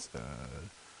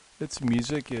 It's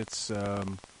music. It's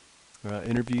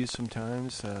interviews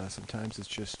sometimes. Sometimes it's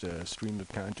just a stream of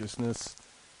consciousness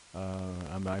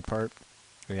on my part,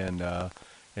 and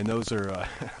those are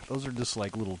those are just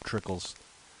like little trickles.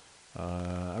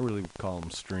 I really would call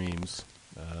them streams.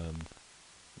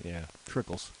 Yeah,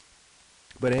 trickles.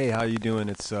 But hey, how you doing?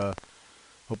 It's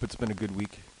hope it's been a good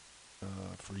week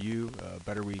for you.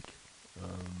 Better week.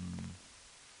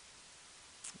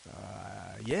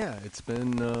 Yeah, it's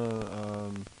been.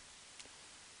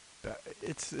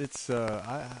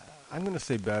 I'm gonna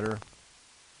say better.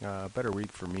 Better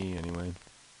week for me anyway.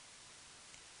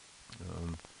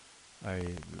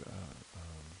 I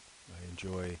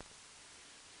enjoy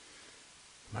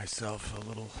myself a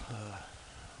little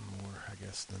more, I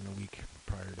guess, than the week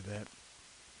prior to that.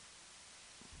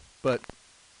 But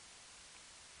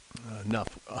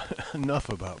enough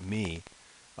about me.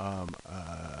 Let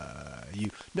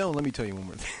me tell you one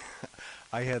more thing.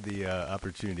 I had the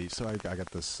opportunity, so I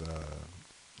got this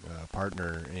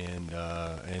partner, and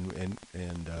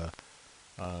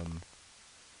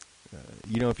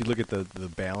if you look at the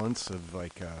balance of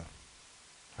like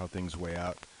how things weigh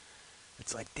out,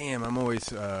 it's like, damn, I'm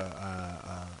always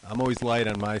light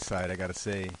on my side, I gotta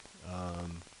say.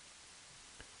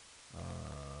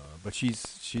 But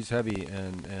she's heavy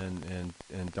and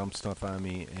dumps stuff on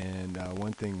me. And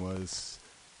one thing was,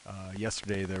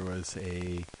 yesterday there was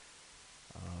a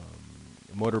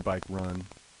motorbike run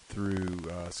through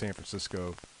San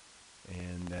Francisco,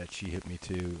 and that she hit me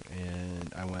to,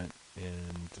 and I went,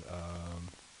 and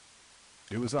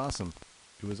it was awesome.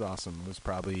 It was awesome. It was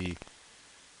probably,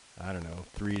 I don't know,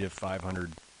 300 to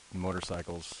 500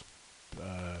 motorcycles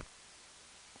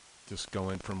just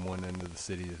going from one end of the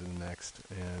city to the next,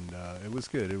 and it was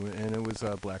good. It was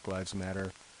a Black Lives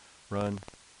Matter run.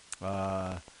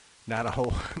 Not a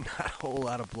whole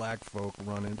lot of black folk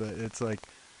running, but it's like,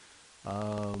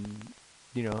 I'm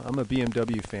a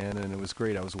BMW fan, and it was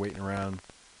great. I was waiting around.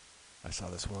 I saw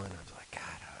this one. I was like,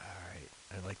 God, all right,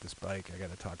 I like this bike. I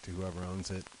got to talk to whoever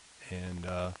owns it, and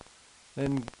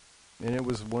it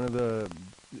was one of the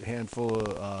handful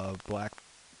of black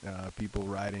people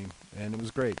riding, and it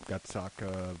was great. Got to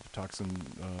talk some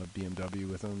BMW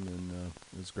with them, and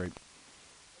it was great.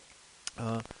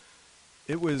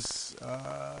 It was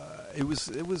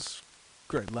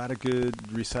great. A lot of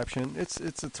good reception.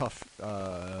 It's a tough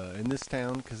in this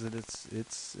town because it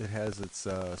has its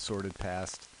sordid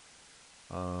past,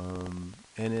 and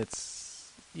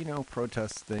it's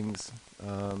protest things.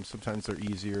 Sometimes they're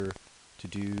easier to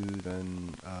do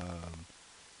than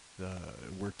the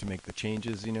work to make the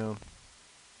changes. The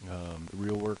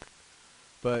real work,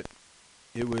 but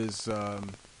it was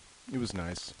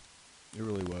nice. It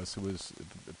really was. It was.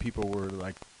 People were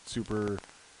like super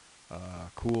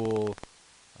cool.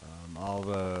 All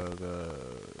the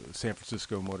San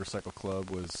Francisco Motorcycle Club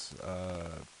was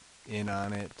in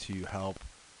on it to help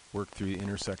work through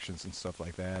intersections and stuff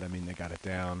like that. I mean, they got it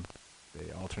down.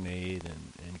 They alternate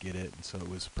and get it. And so it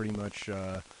was pretty much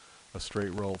a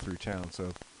straight roll through town.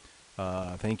 So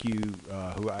thank you.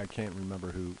 Who I can't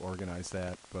remember who organized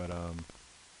that, but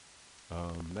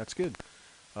that's good.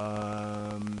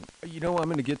 I'm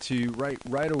going to get to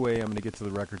right away. I'm going to get to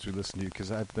the records we listen to,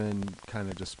 because I've been kind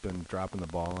of just been dropping the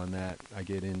ball on that. I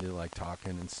get into like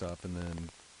talking and stuff, and then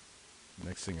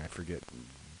next thing I forget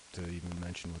to even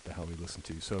mention what the hell we listen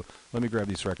to. So let me grab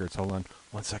these records. Hold on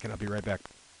 1 second. I'll be right back.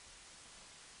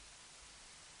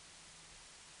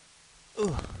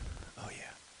 Oh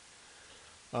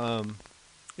yeah.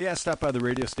 Yeah, I stopped by the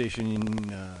radio station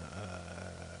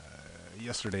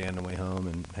yesterday on the way home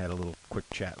and had a little quick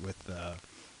chat with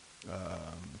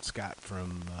Scott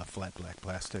from Flat Black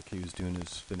Plastic. He was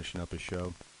finishing up his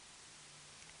show,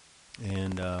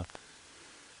 and I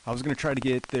was going to try to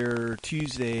get there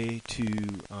Tuesday to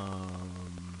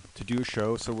do a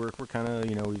show. So we're kind of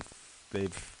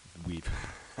we've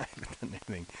I haven't done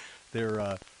anything.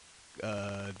 They're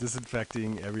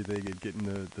disinfecting everything and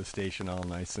getting the station all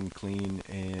nice and clean,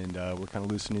 and we're kind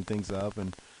of loosening things up.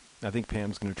 And I think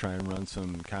Pam's going to try and run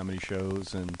some comedy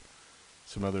shows, and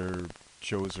some other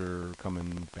shows are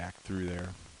coming back through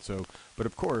there. So, but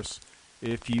of course,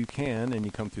 if you can and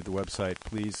you come through the website,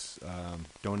 please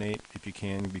donate if you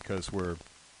can, because we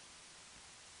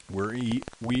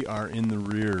are in the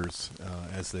rears,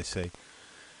 as they say.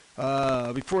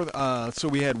 So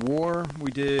we had War.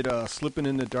 We did Slipping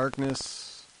in the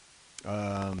Darkness.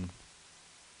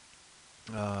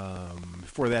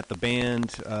 Before that, the band,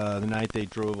 The Night They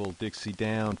Drove Old Dixie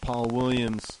Down. Paul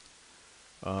Williams,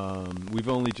 We've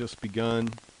Only Just Begun.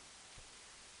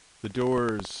 The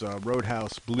Doors,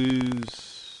 Roadhouse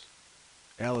Blues.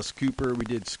 Alice Cooper, we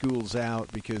did School's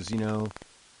Out, because,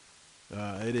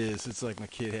 It is. It's like my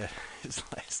kid had his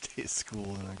last day of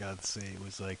school, and I got to say, it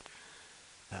was like,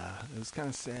 it was kind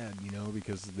of sad, you know,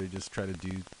 because they just try to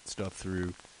do stuff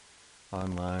through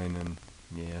online, and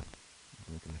yeah,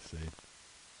 what can I say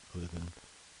other than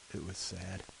it was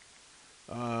sad.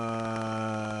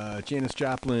 Janis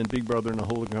Joplin, Big Brother and the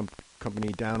Holding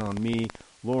Company, Down on Me,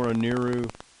 Laura Nehru,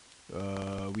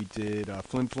 we did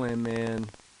Flim Flam Man,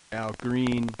 Al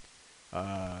Green,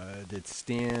 did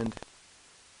Stand,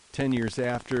 10 Years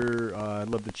After, I'd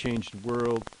Love to Change the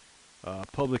World,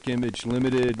 Public Image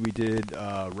Limited, we did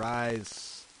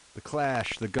Rise, The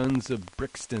Clash, The Guns of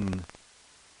Brixton,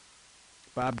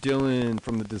 Bob Dylan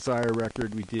from the Desire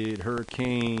record, we did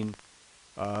Hurricane,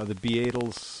 the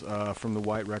Beatles from the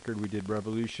White record, we did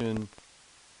Revolution,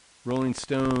 Rolling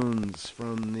Stones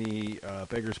from the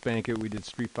Beggar's Banquet, we did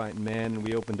Street Fighting Man, and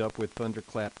we opened up with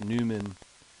Thunderclap Newman,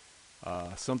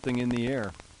 Something in the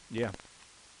Air, yeah.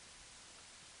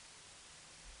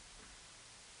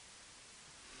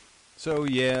 So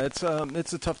yeah, it's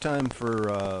a tough time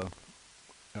for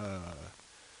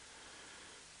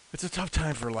it's a tough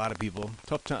time for a lot of people.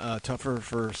 Tougher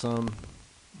for some.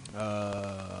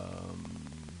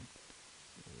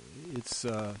 It's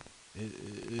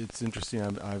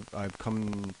interesting. I've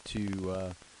come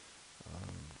to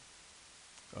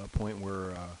a point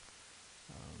where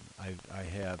I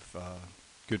have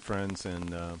good friends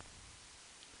and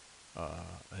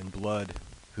blood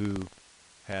who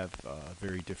have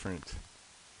very different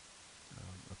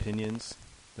opinions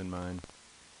than mine,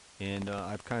 and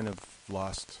I've kind of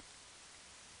lost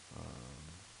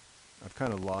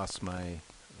my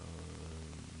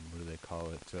what do they call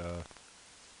it?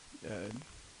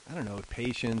 I don't know,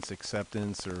 patience,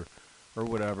 acceptance, or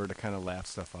whatever, to kind of laugh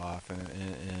stuff off,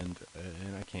 and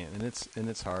I can't, and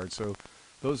it's hard. So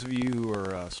those of you who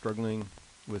are struggling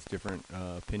with different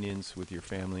opinions with your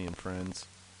family and friends,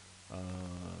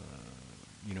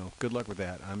 you know, good luck with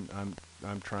that. I'm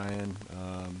trying.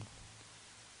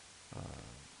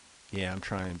 Yeah, I'm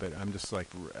trying, but I'm just like,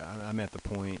 I'm at the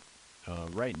point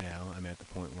right now. I'm at the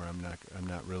point where I'm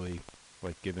not really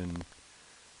like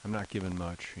I'm not giving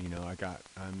much. You know, I've got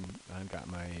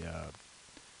my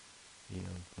you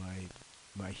know,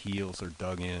 my heels are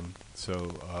dug in.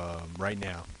 So right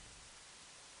now.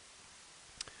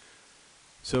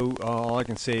 So all I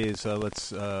can say is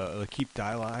let's keep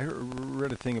dialogue. I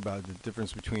read a thing about the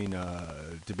difference between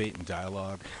debate and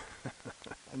dialogue.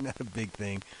 Not a big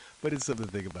thing, but it's something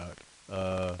to think about.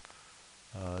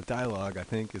 Dialogue, I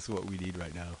think, is what we need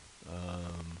right now.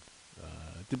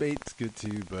 Debate's good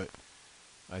too, but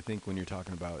I think when you're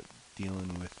talking about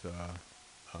dealing with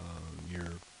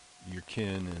your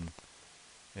kin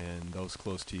and those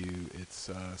close to you, it's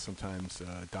sometimes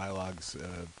dialogue's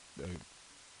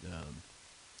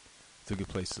it's a good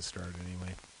place to start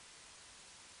anyway.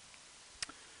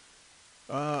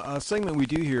 A segment we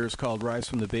do here is called Rise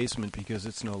from the Basement, because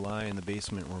it's no lie, in the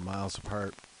basement we're miles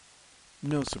apart.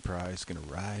 No surprise, gonna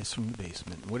rise from the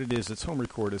basement. What it is, it's home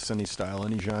recorded, any style,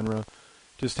 any genre.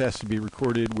 Just has to be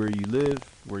recorded where you live,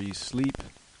 where you sleep,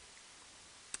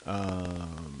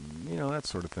 you know, that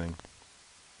sort of thing.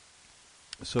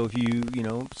 So if you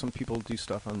know, some people do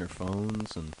stuff on their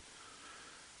phones and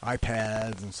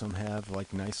iPads, and some have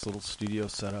like nice little studio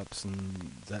setups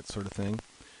and that sort of thing.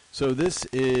 So this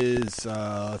is,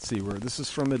 let's see, this is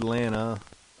from Atlanta,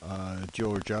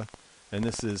 Georgia, and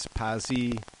this is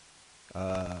Pazzi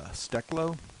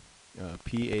Steklo,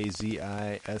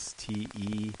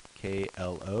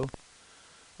 Pazisteklo.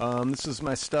 This is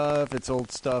my stuff. It's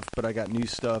old stuff, but I got new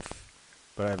stuff,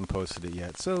 but I haven't posted it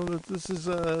yet. So this is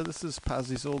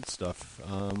Pazzi's old stuff.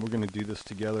 We're gonna do this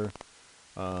together.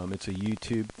 It's a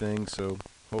YouTube thing, so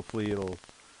hopefully it'll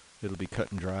be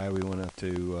cut and dry. We won't have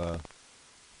to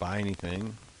buy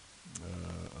anything.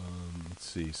 Let's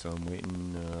see. So I'm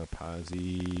waiting.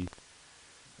 Pazzi.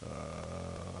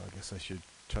 I guess I should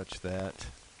touch that.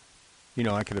 You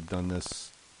know, I could have done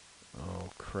this. Oh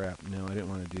crap! No, I didn't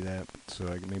want to do that. So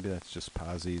maybe that's just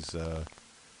Pazzi's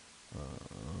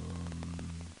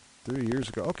 3 years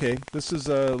ago. Okay, this is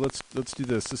let's do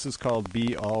this. This is called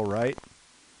 "Be All Right,"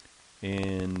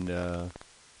 and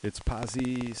it's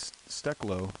Pazzi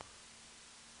Steklo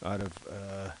out of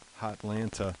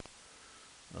Hotlanta.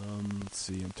 Let's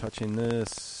see. I'm touching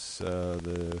this.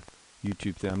 The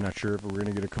YouTube thing. I'm not sure if we're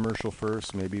gonna get a commercial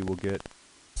first. Maybe we'll get.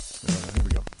 Here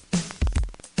we go.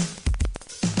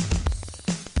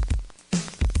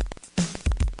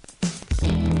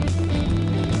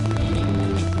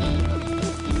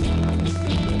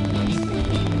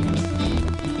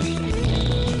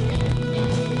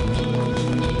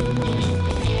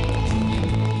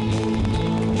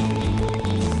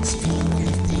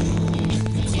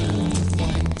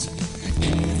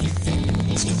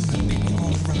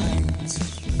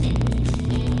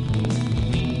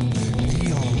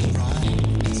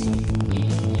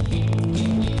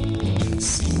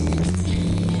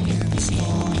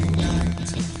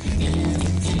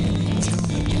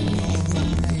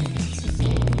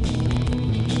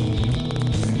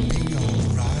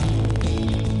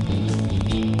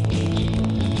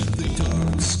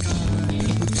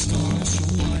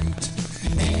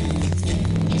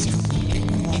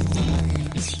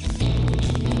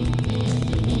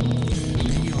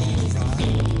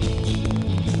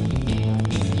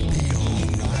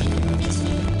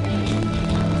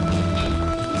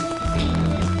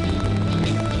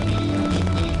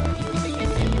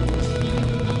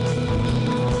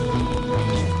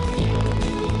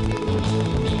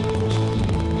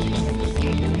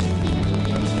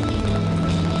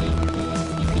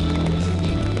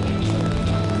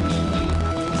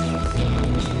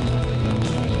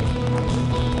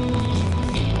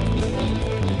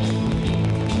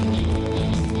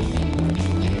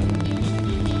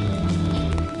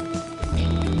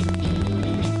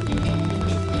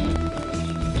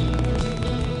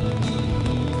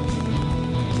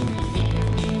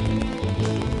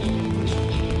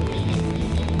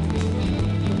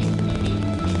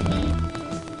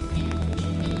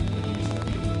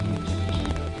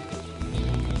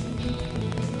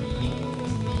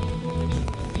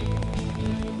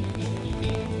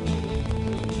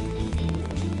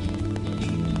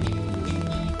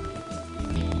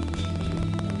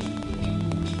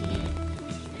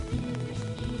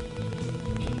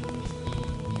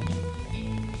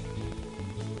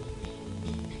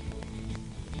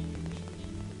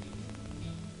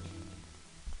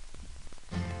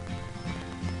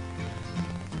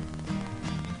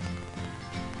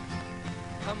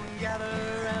 Come gather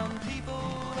round people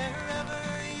wherever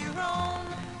you roam,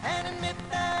 and admit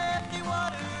that the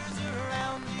waters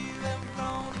around you have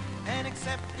grown, and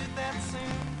accept it that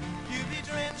soon you'll be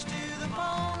drenched to the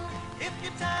bone. If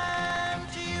your time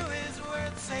to you is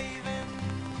worth saving,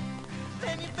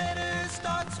 then you better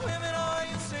start swimming or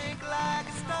you'll sink like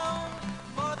a stone,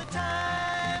 for the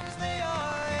times they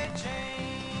are a-changing.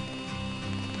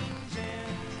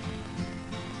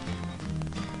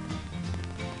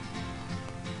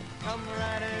 Come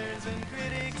writers and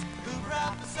critics who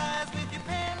prophesize with your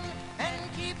pen,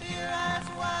 and keep your eyes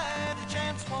wide, the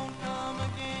chance won't come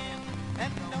again.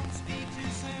 And don't speak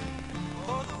too soon,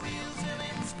 for the wheels will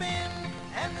in spin,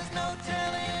 and there's no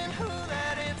telling who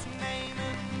that it's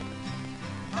naming.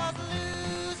 'Cause the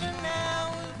loser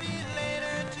now will be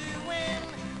later to win,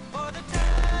 for the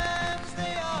times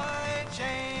they are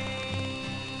a-changing.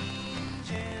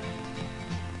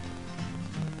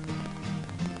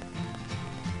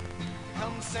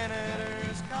 Come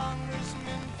senators,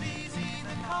 congressmen, please heed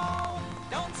the call.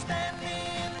 Don't stand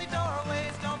in the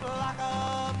doorways, don't block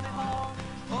up the hall,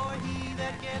 for he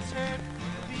that gets hurt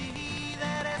will be he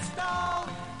that has stalled.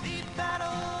 The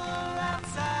battle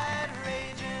outside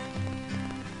raging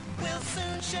will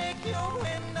soon shake your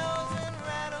windows and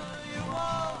rattle your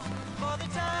walls, for the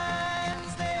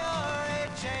times they are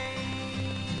a-changing.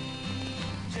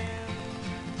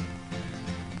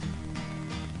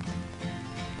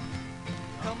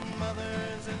 Come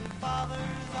mothers and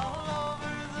fathers all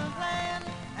over the land,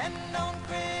 and don't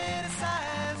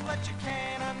criticize what you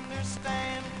can't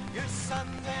understand. Your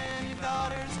sons and your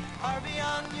daughters are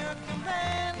beyond your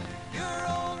command. Your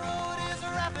old road is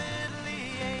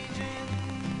rapidly aging.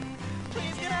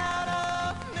 Please get out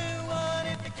of a new one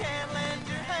if you can't lend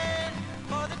your hand,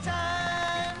 for the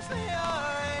times they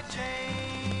are a-changing.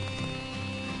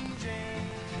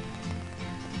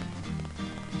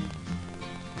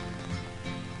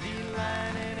 The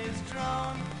lining is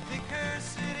drawn, the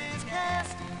curse it is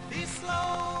cast. The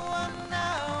slow one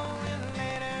now will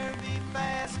later be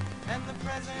fast, and the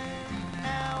present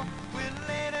now will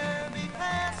later be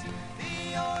past.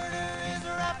 The order is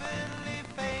rapidly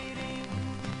fading.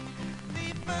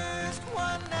 The first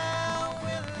one now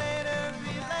will later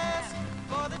be last,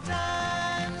 for the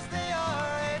times they are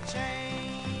a-changing.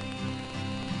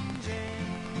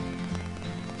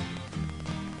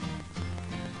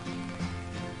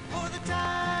 For the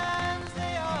times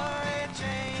they are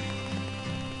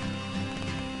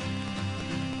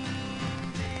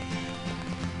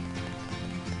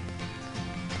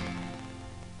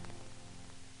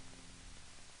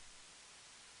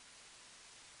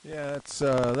Yeah,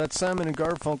 that's Simon and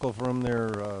Garfunkel from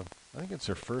their, I think it's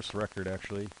their first record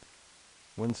actually.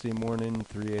 Wednesday morning,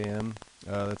 3 a.m.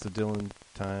 That's a Dylan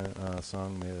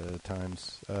song,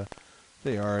 Times.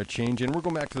 They are a-changin'. We're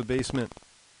going back to the basement.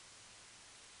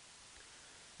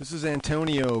 This is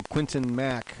Antonio Quinton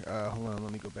Mack. Hold on,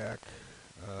 let me go back.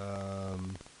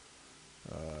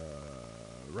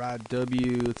 Rod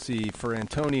W. Let's see, for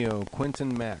Antonio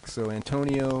Quinton Mack. So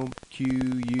Antonio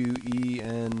Quentin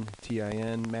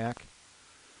Mack.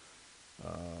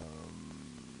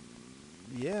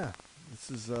 Yeah, this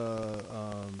is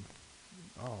oh,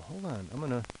 hold on. I'm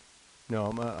gonna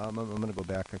go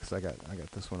back because I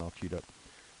got this one all queued up.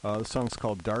 The song's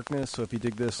called Darkness. So if you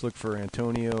dig this, look for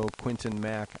Antonio Quinton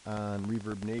Mack on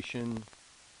Reverb Nation.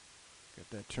 Got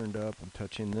that turned up. I'm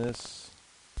touching this.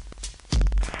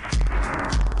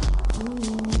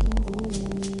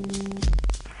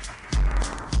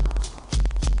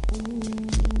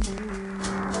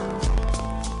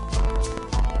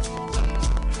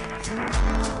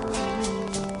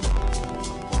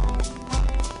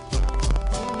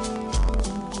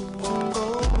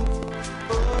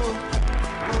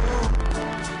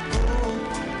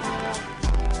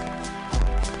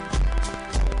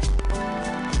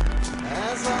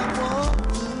 As I walk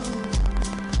through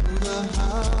the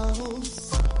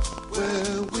house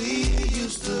where we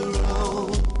used to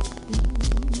roam,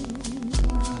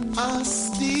 I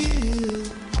still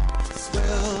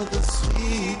smell the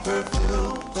sweet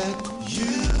perfume that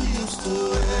you used to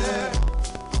wear.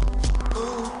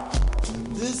 Oh,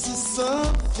 this is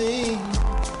something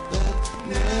that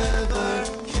never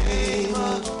came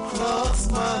across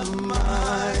my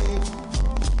mind.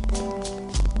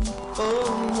 Oh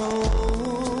no.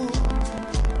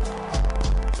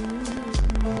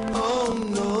 Oh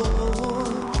no.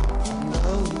 No,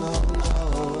 no, no.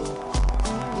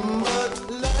 But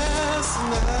last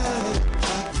night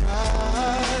I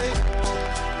cried.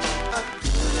 I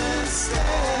couldn't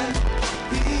stand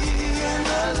being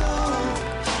alone.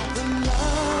 The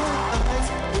lights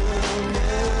will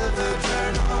never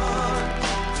turn on.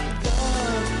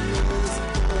 Darkness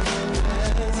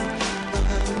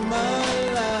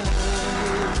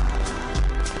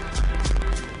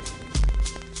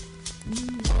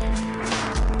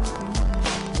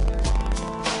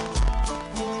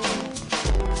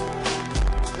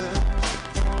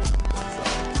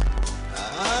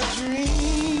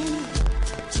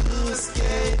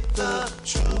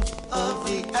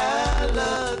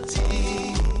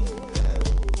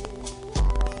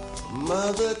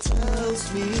Mother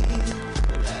tells me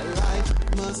that life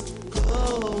must go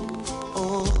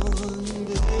on,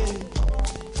 babe.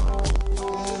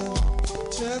 Yeah,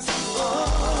 just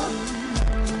on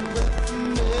the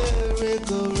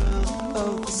merry-go-round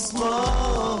of the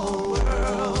small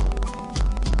world.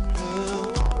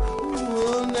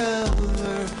 Will never,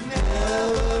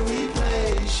 never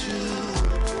replace you.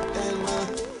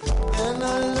 And I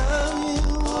love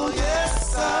you, oh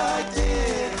yes I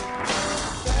did.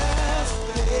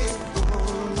 Fast-paced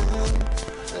woman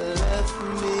left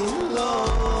me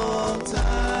long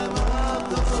time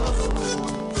ago.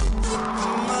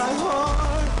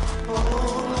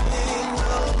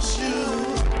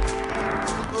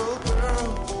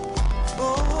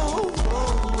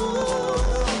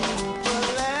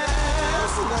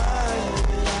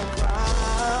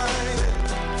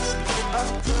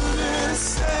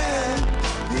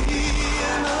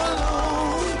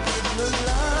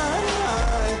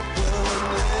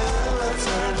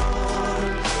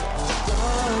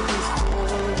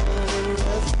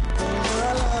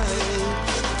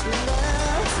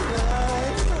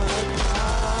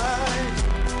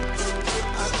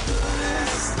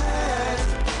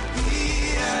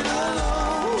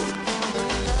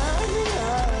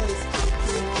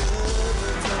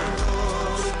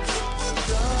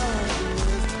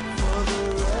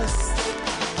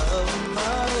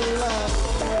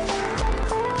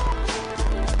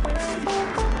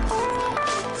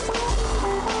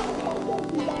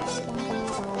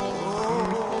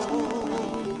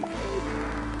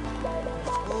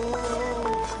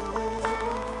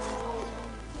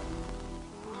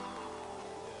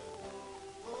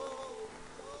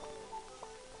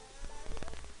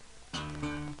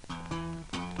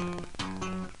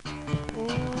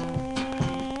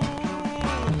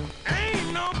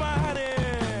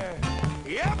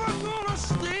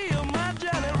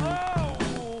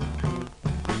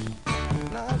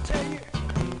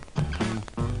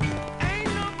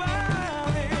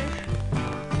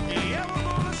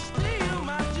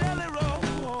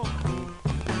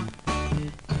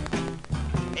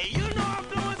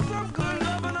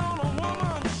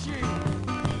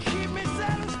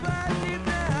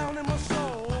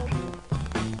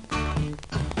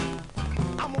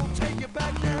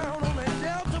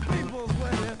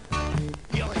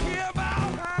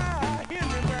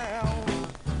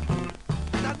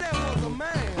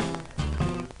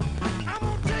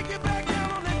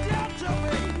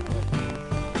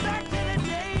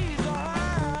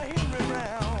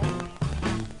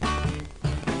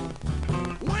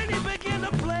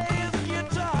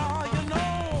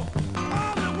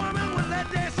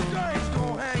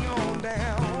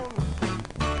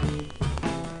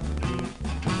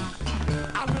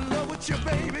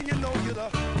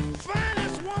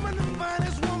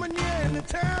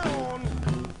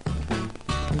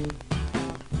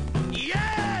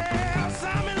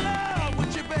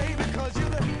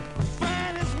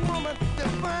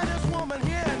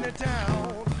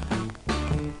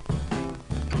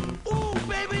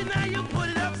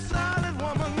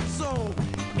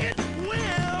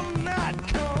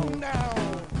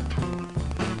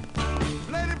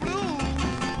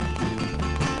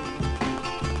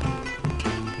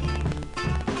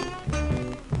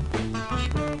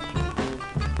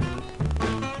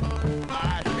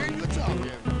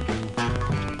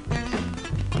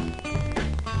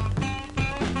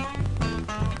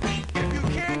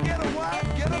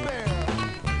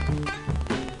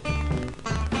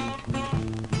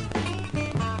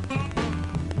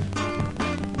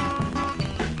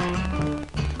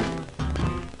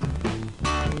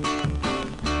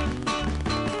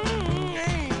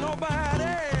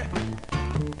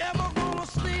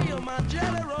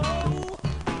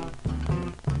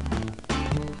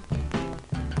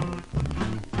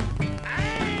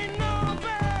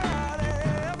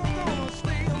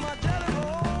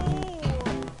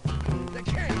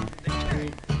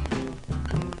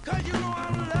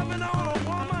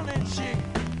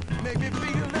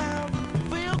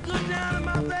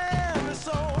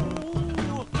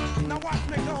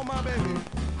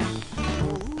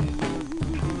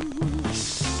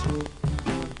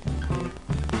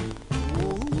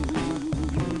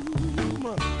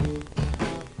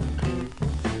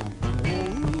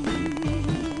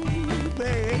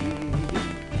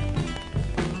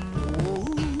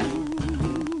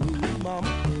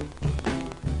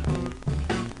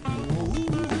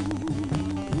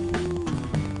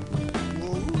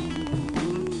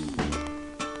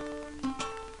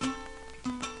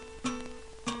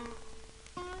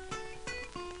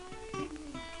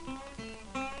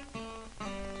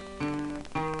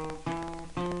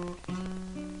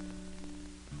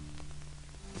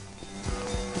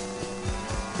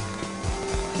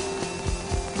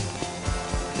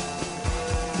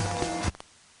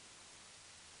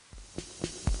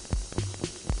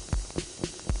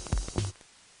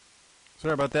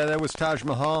 Sorry about that. That was Taj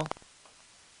Mahal.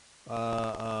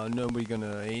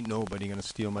 Ain't nobody gonna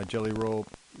steal my jelly roll.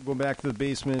 Go back to the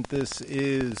basement. This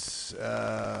is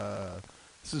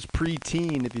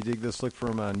Preteen. If you dig this, look for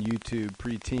him on YouTube.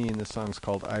 Preteen. This song's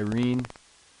called Irene.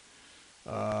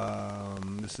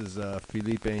 This is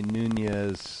Felipe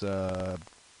Nunez out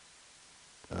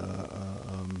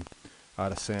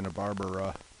of Santa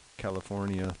Barbara,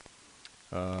 California.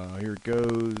 Here it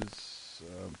goes.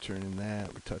 I'm turning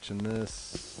that. We're touching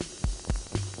this.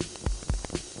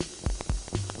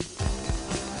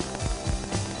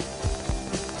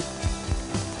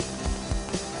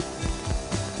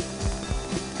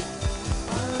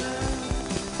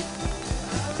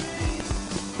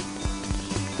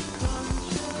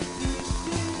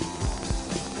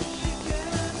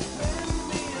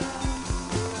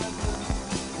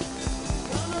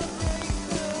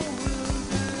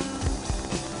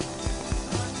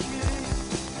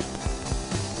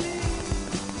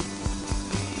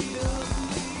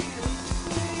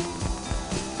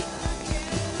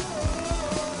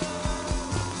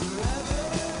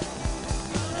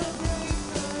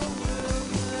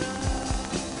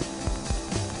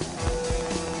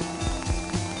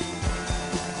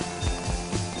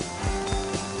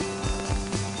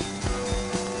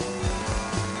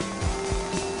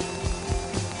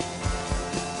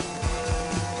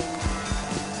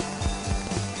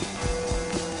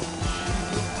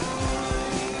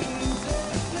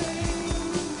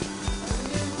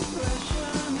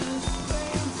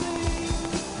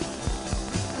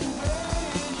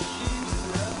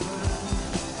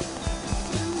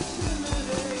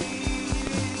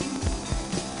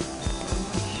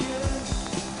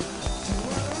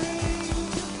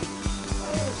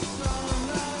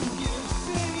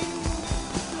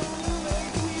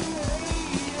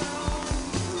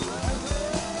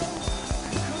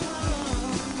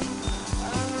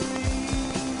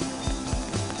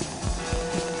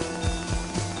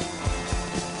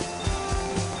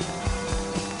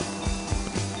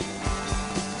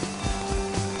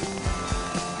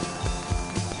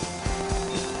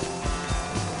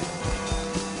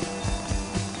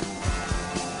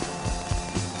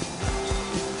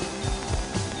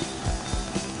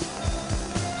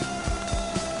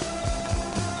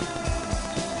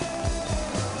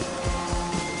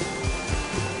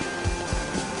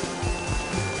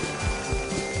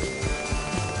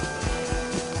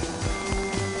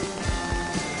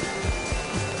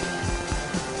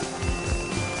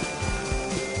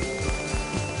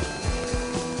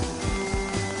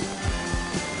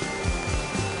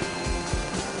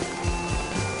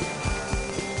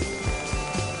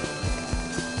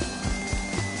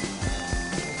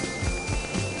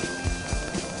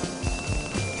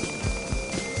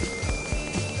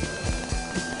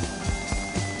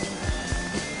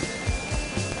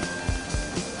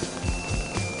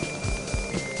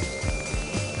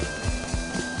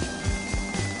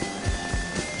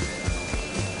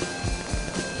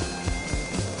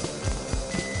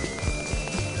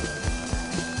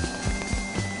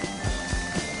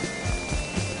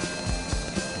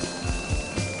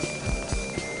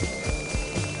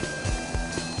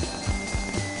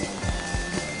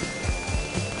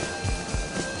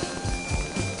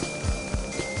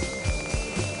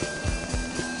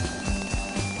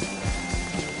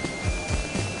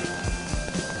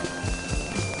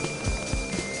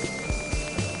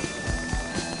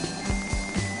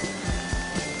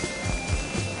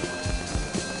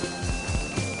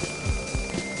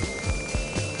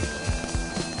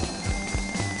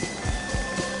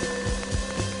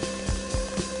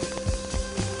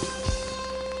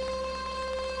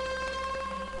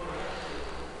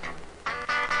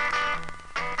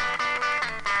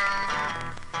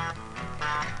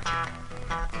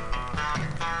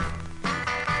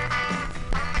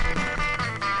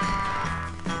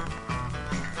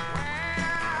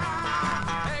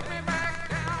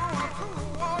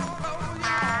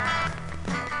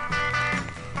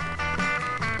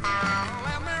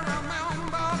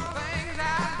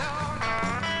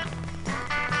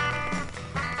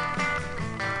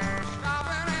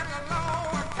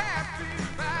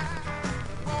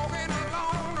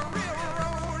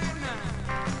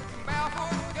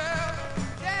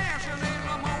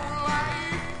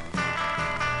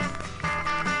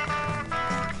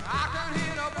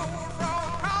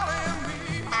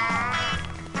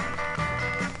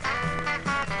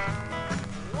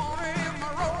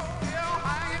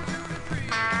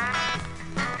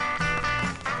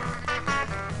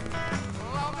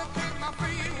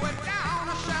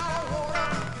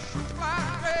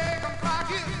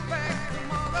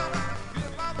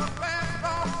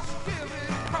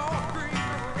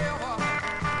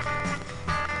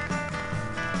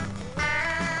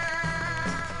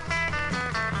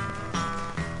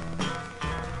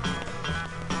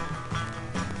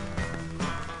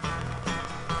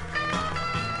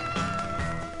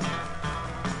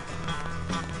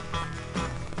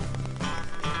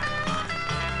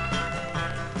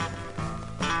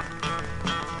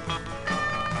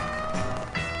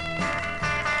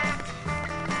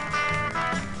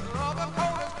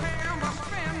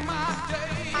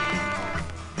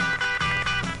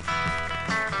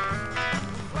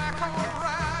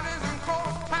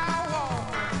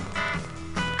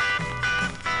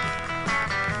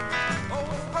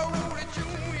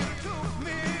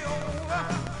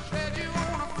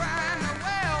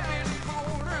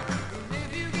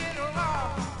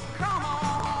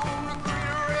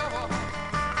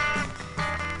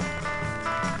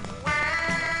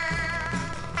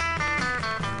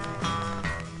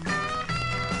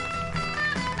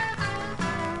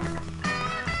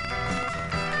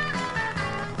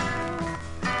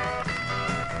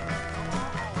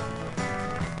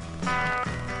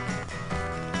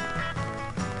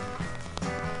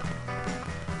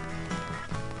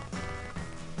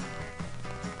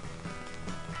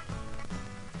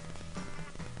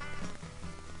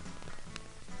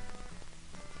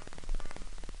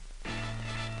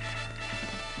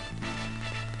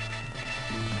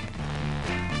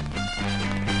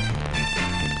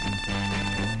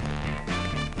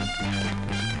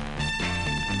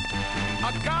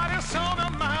 A goddess on a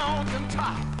mountain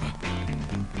top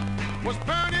was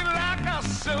burning like a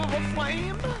silver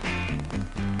flame,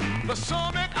 the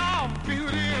summit of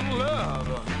beauty and love,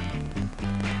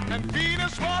 and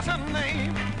Venus was her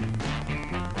name.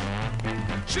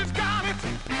 She's got it,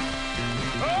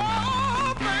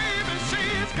 oh baby,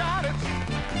 she's got it.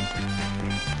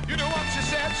 You know what she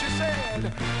said? She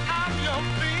said, I'm your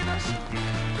Venus,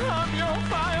 I'm your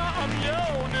fire, I'm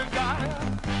your desire.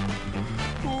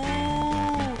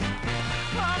 Ooh,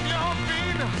 I'm your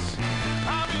Venus,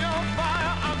 I'm your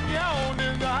fire, I'm your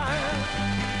desire.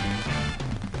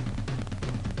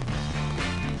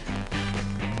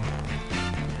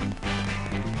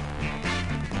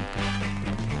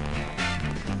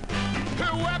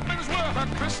 Her weapons were her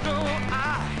crystal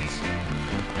eyes,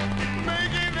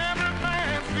 making every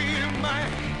man feel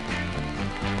mad.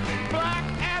 Black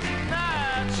as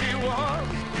night she was.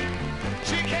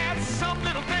 She had some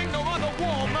little thing no other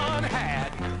woman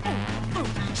had.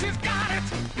 She's got it.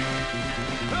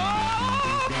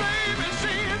 Oh, baby,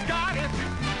 she's got it.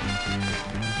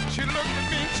 She looked at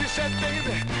me, she said,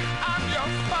 baby, I'm your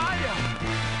fire.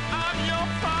 I'm your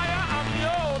fire, I'm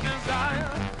your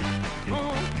desire.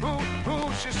 Ooh, ooh, ooh,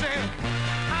 she said,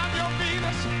 I'm your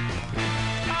Venus.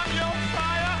 I'm your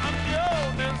fire, I'm your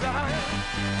desire.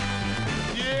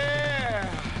 Yeah.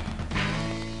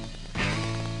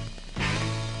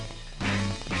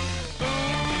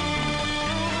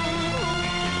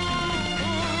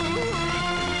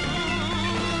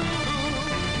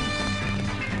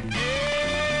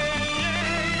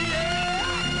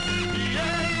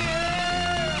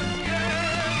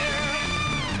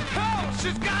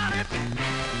 She's got it.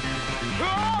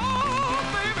 Oh,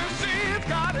 baby, she's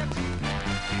got it.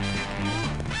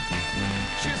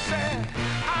 She said,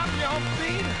 I'm your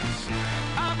Venus,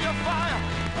 I'm your fire,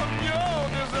 I'm your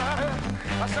desire.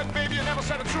 I said, baby, you never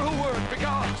said a true word,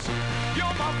 because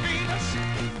you're my Venus,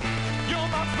 you're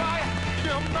my fire,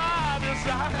 you're my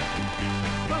desire.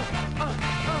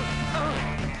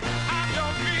 I'm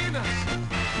your Venus,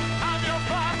 I'm your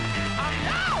fire, I'm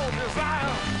your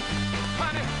desire.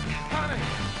 Honey, honey,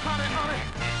 honey, honey,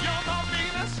 you're my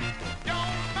Venus,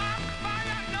 you're my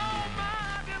fire, you're my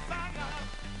desire.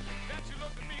 Then she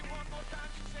looked at me one more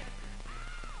time, she said,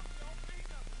 I'm your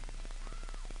Venus.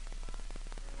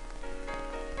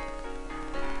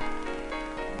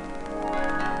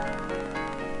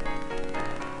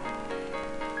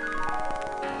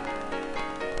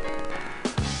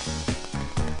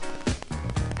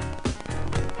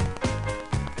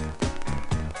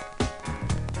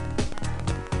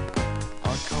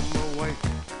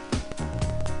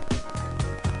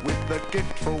 The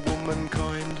gift for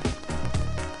womankind.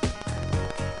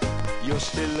 You're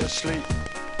still asleep,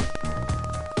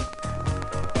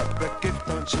 but the gift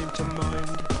don't seem to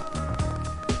mind.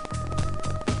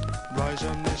 Rise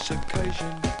on this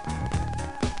occasion,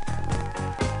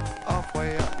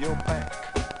 halfway up your back,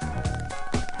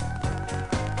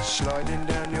 sliding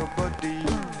down your body,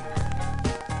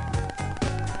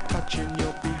 touching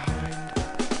your behind.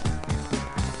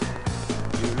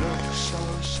 You look so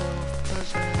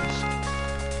self-possessed,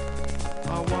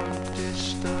 I won't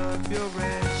disturb your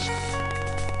rest.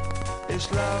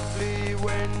 It's lovely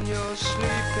when you're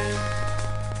sleeping,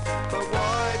 but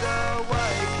wide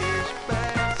awake is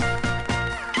best.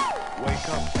 Wake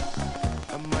up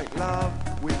and make love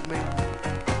with me.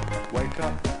 Wake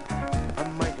up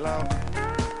and make love.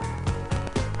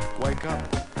 Wake up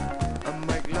and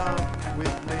make love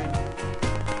with me.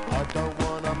 I don't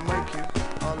wanna make you,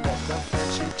 I'll let the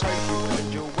fancy take you,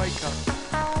 and you'll wake up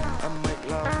and make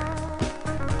love.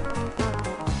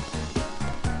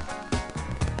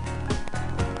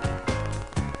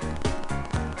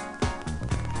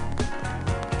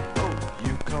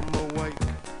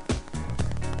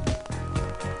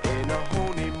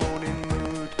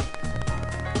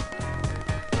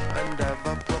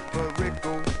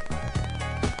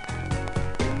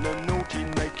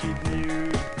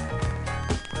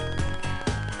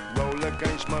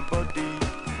 My body,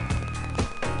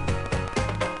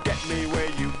 get me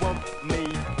where you want me.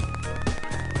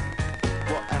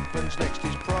 What happens next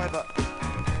is private,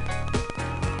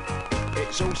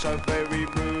 it's also very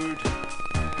rude.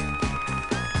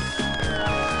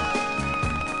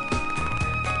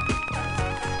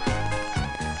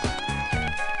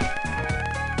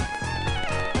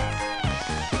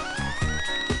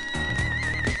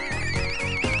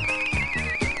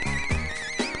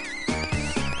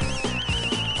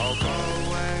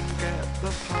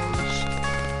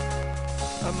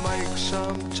 Make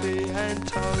some tea and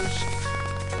toast.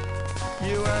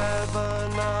 You have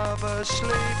another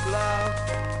sleep, love.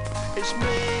 It's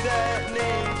me that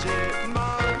needs it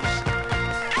most.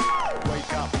 Wake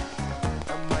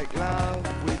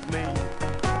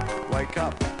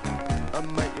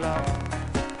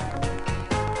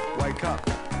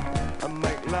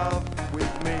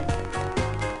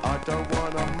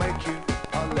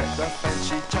the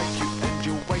fancy take you and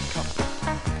you wake up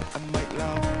and make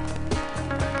love.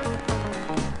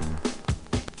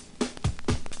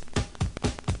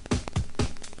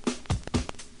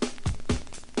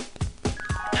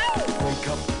 Wake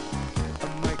up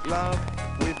and make love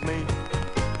with me.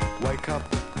 Wake up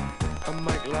and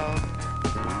make love.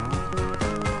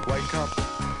 Wake up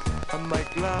and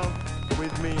make love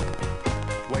with me.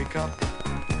 Wake up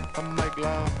and make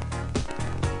love.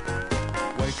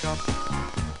 Wake up.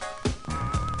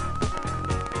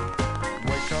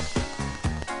 Wake up.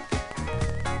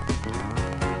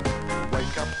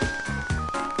 Wake up.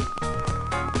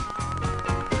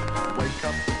 Wake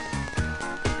up.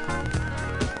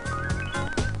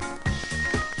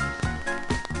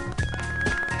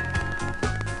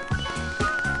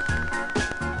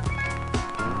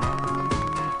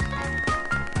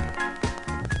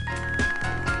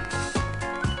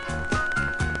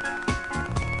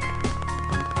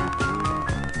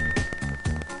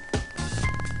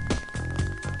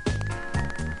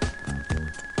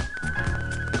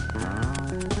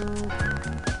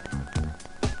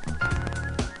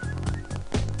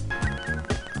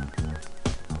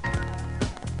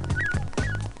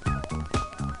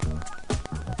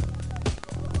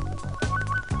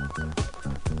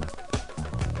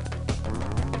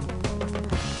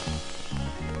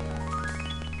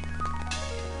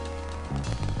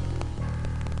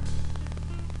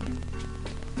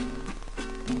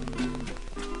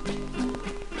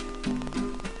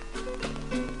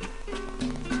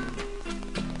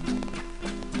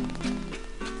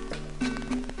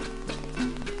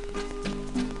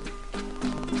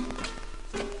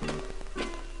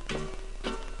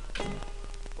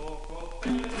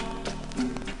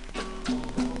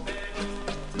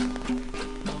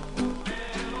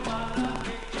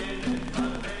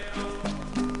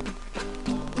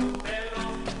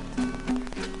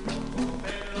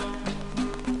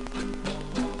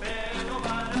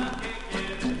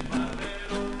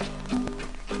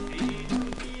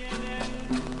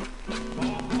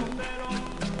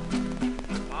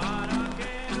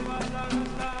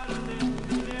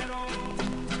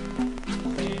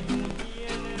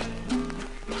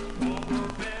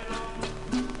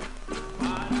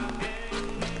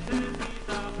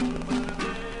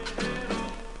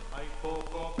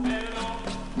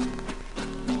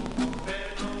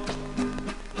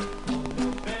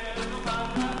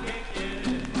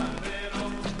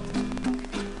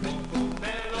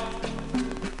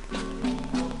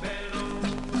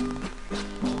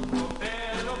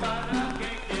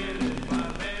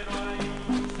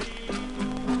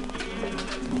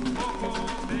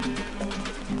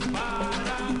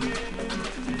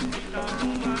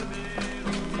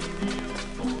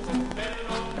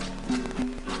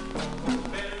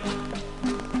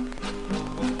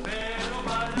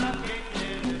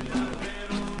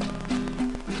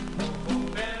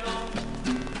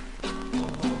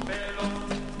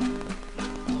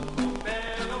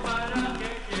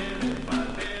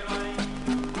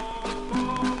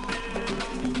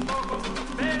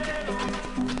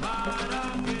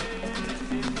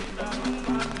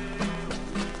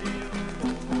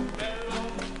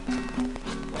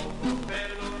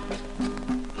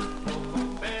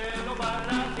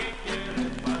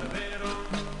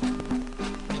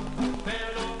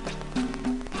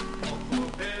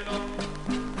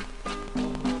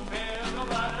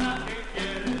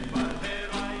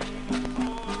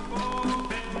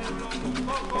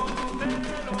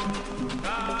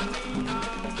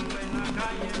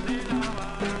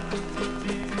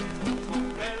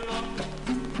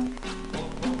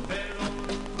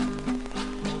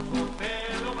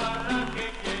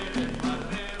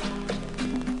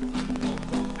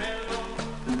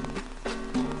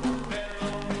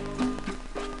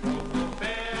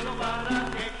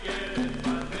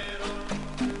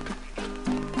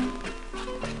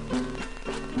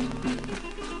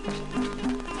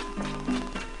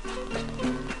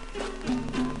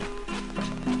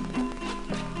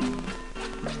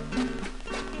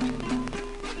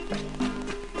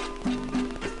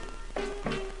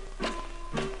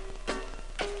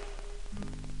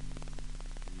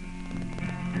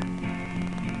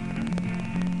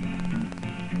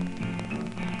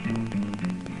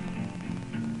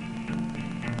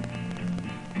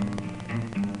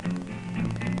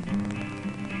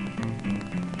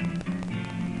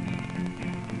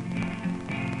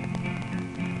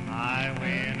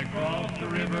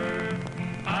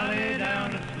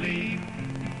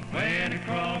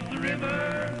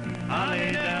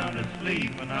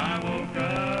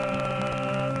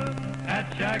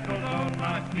 shackles on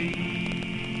my feet.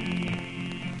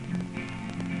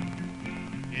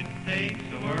 It takes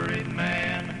a worried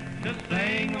man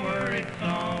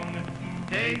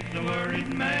takes a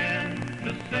worried man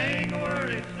to sing a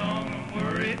worried song. I'm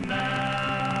worried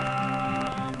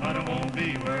now, but I won't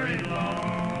be worried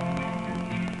long.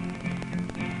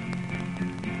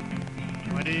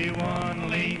 21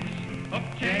 links of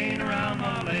chain around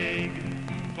my leg.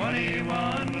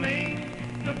 21 links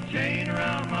of chain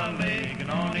around my leg.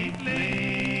 And on each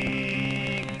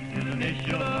link is an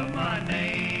initial of my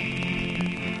name.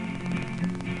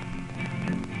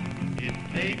 It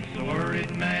takes a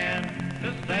worried man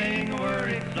to sing a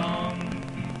worried song.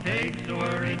 Takes a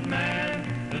worried man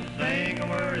to sing a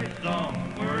worried song.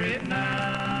 I'm worried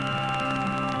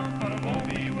now, but I won't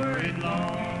be worried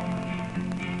long.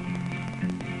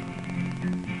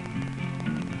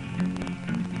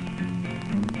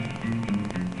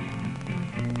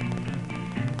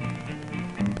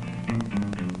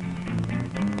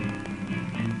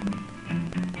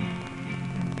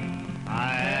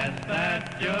 I asked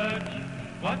that judge,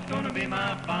 what's gonna be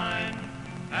my fine?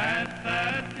 Asked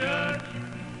that judge,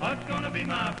 what's gonna be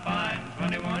my fine?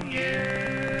 21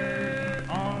 years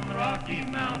on the Rocky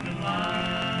Mountain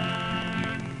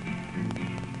line.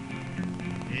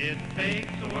 It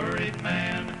takes a worried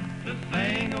man to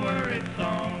sing a worried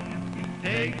song.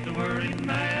 Takes a worried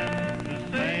man to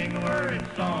sing a worried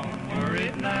song. I'm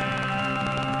worried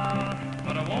now,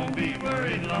 but I won't be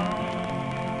worried long.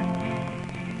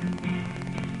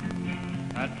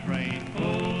 That train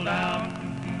pulled out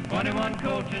 21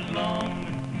 coaches long.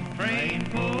 Train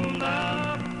pulled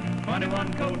out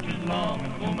 21 coaches long.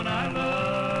 And the woman I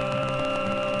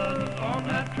love is on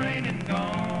that train and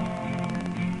gone.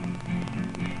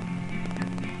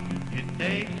 It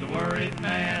takes a worried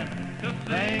man to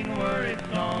sing a worried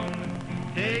song.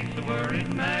 Takes a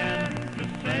worried man to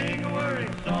sing a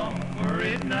worried song. I'm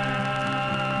worried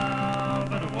now,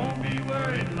 but I won't be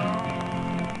worried long.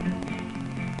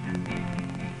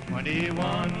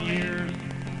 21 years,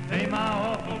 pay my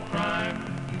awful crime.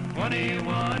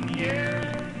 21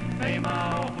 years, pay my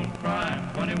awful crime.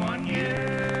 21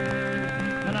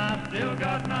 years, and I still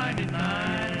got 99.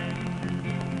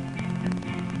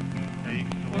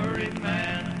 Takes a worried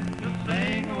man to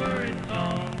sing a worried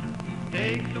song.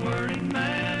 Takes a worried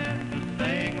man to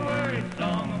sing a worried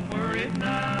song. I'm worried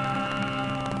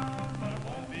now, but I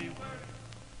won't be worried.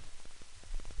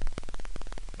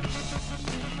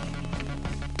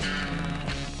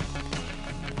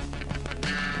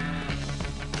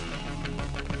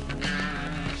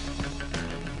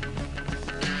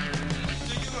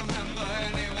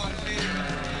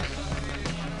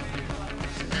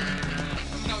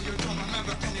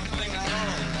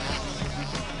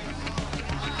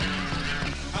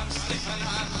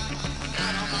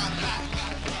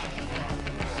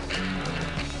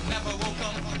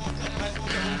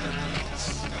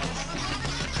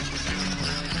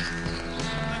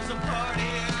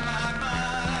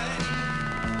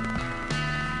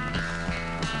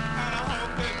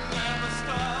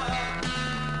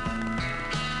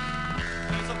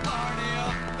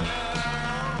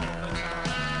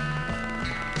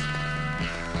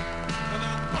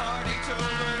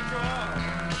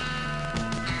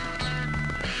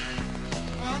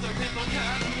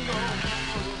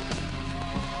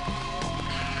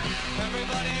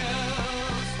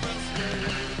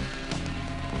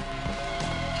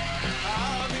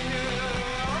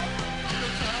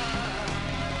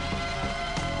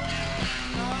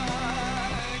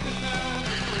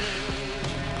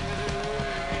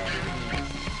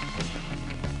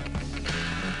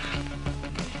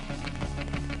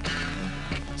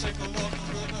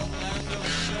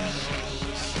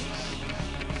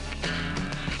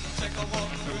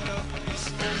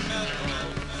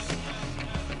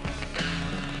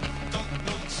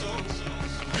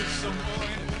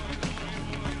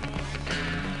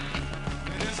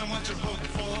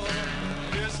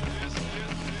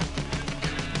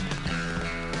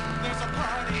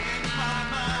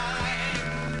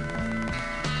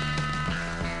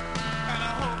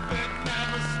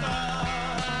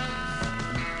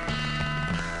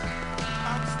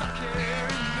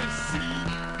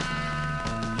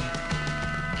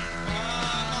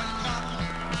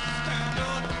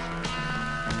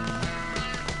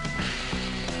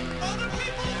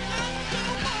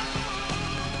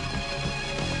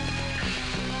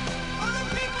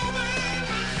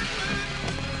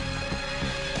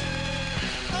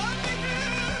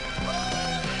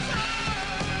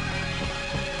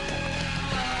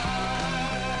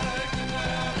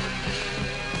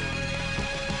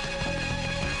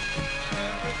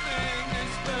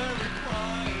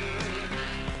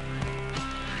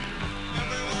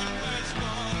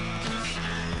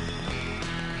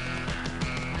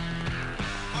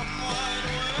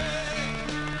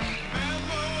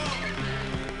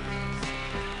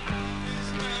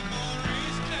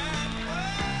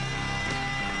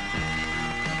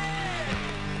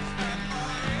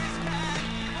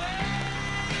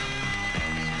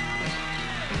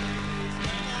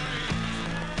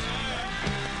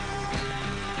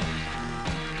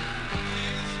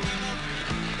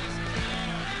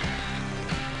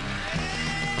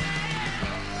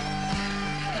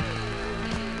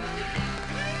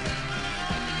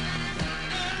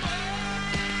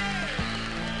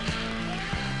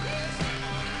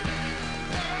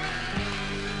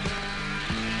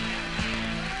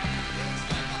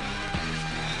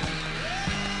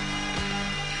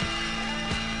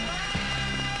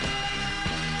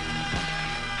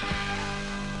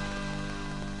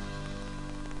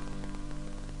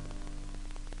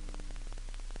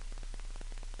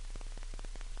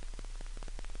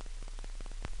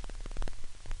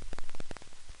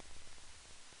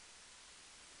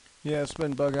 Yeah, it's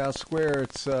been BughouseSquare.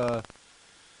 It's a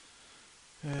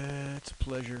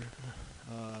pleasure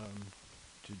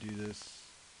to do this.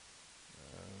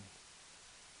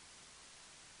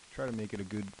 Try to make it a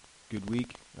good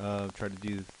week. Try to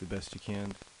do the best you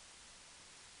can.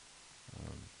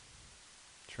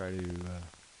 Try.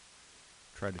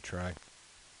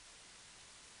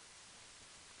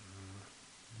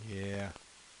 Yeah.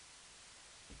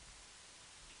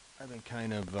 I've been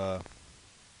kind of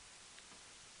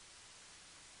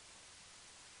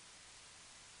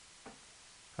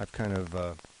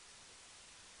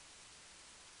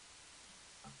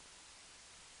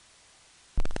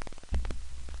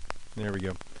there we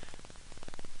go.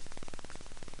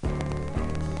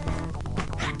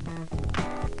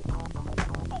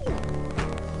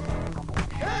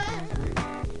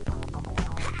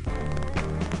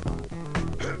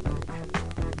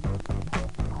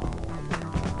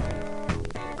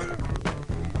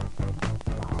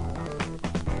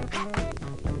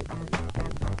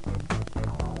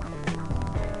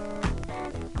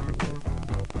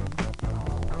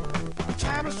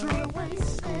 Time is truly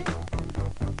wasted.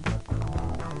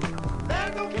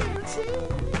 There's no guarantee.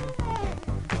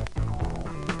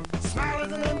 Smile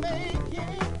is in the making.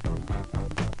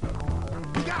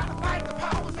 You gotta fight the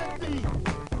powers that be.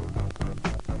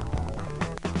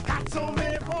 Got so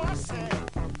many voices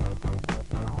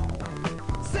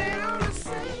saying all the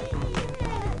same.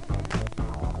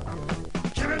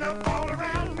 Giving up all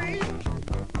around me.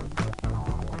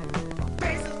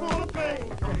 Faces full of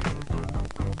pain.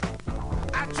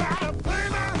 I try to play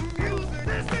my music,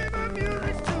 they say my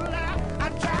music's too loud. I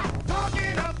try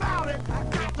talking about it, I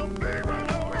got the big run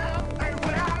around. And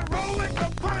when I roll with the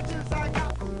punches, I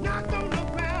got knocked on the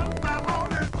ground by all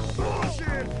this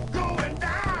bullshit going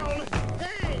down.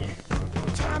 Hey,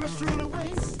 time is truly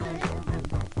wasted.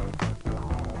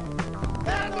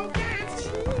 There's no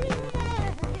guarantee.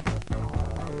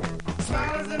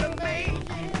 Smiles in the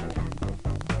making.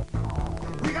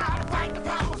 We gotta fight the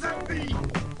powers that be.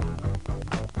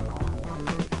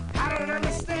 I don't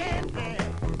understand that.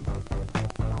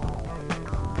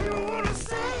 People wanna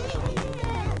say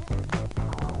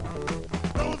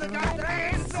those that got the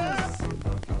answers,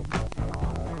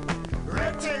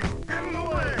 red tape in the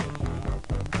way.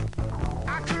 I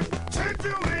could turn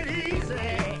to it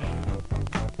easy.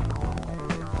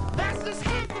 That's just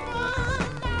half the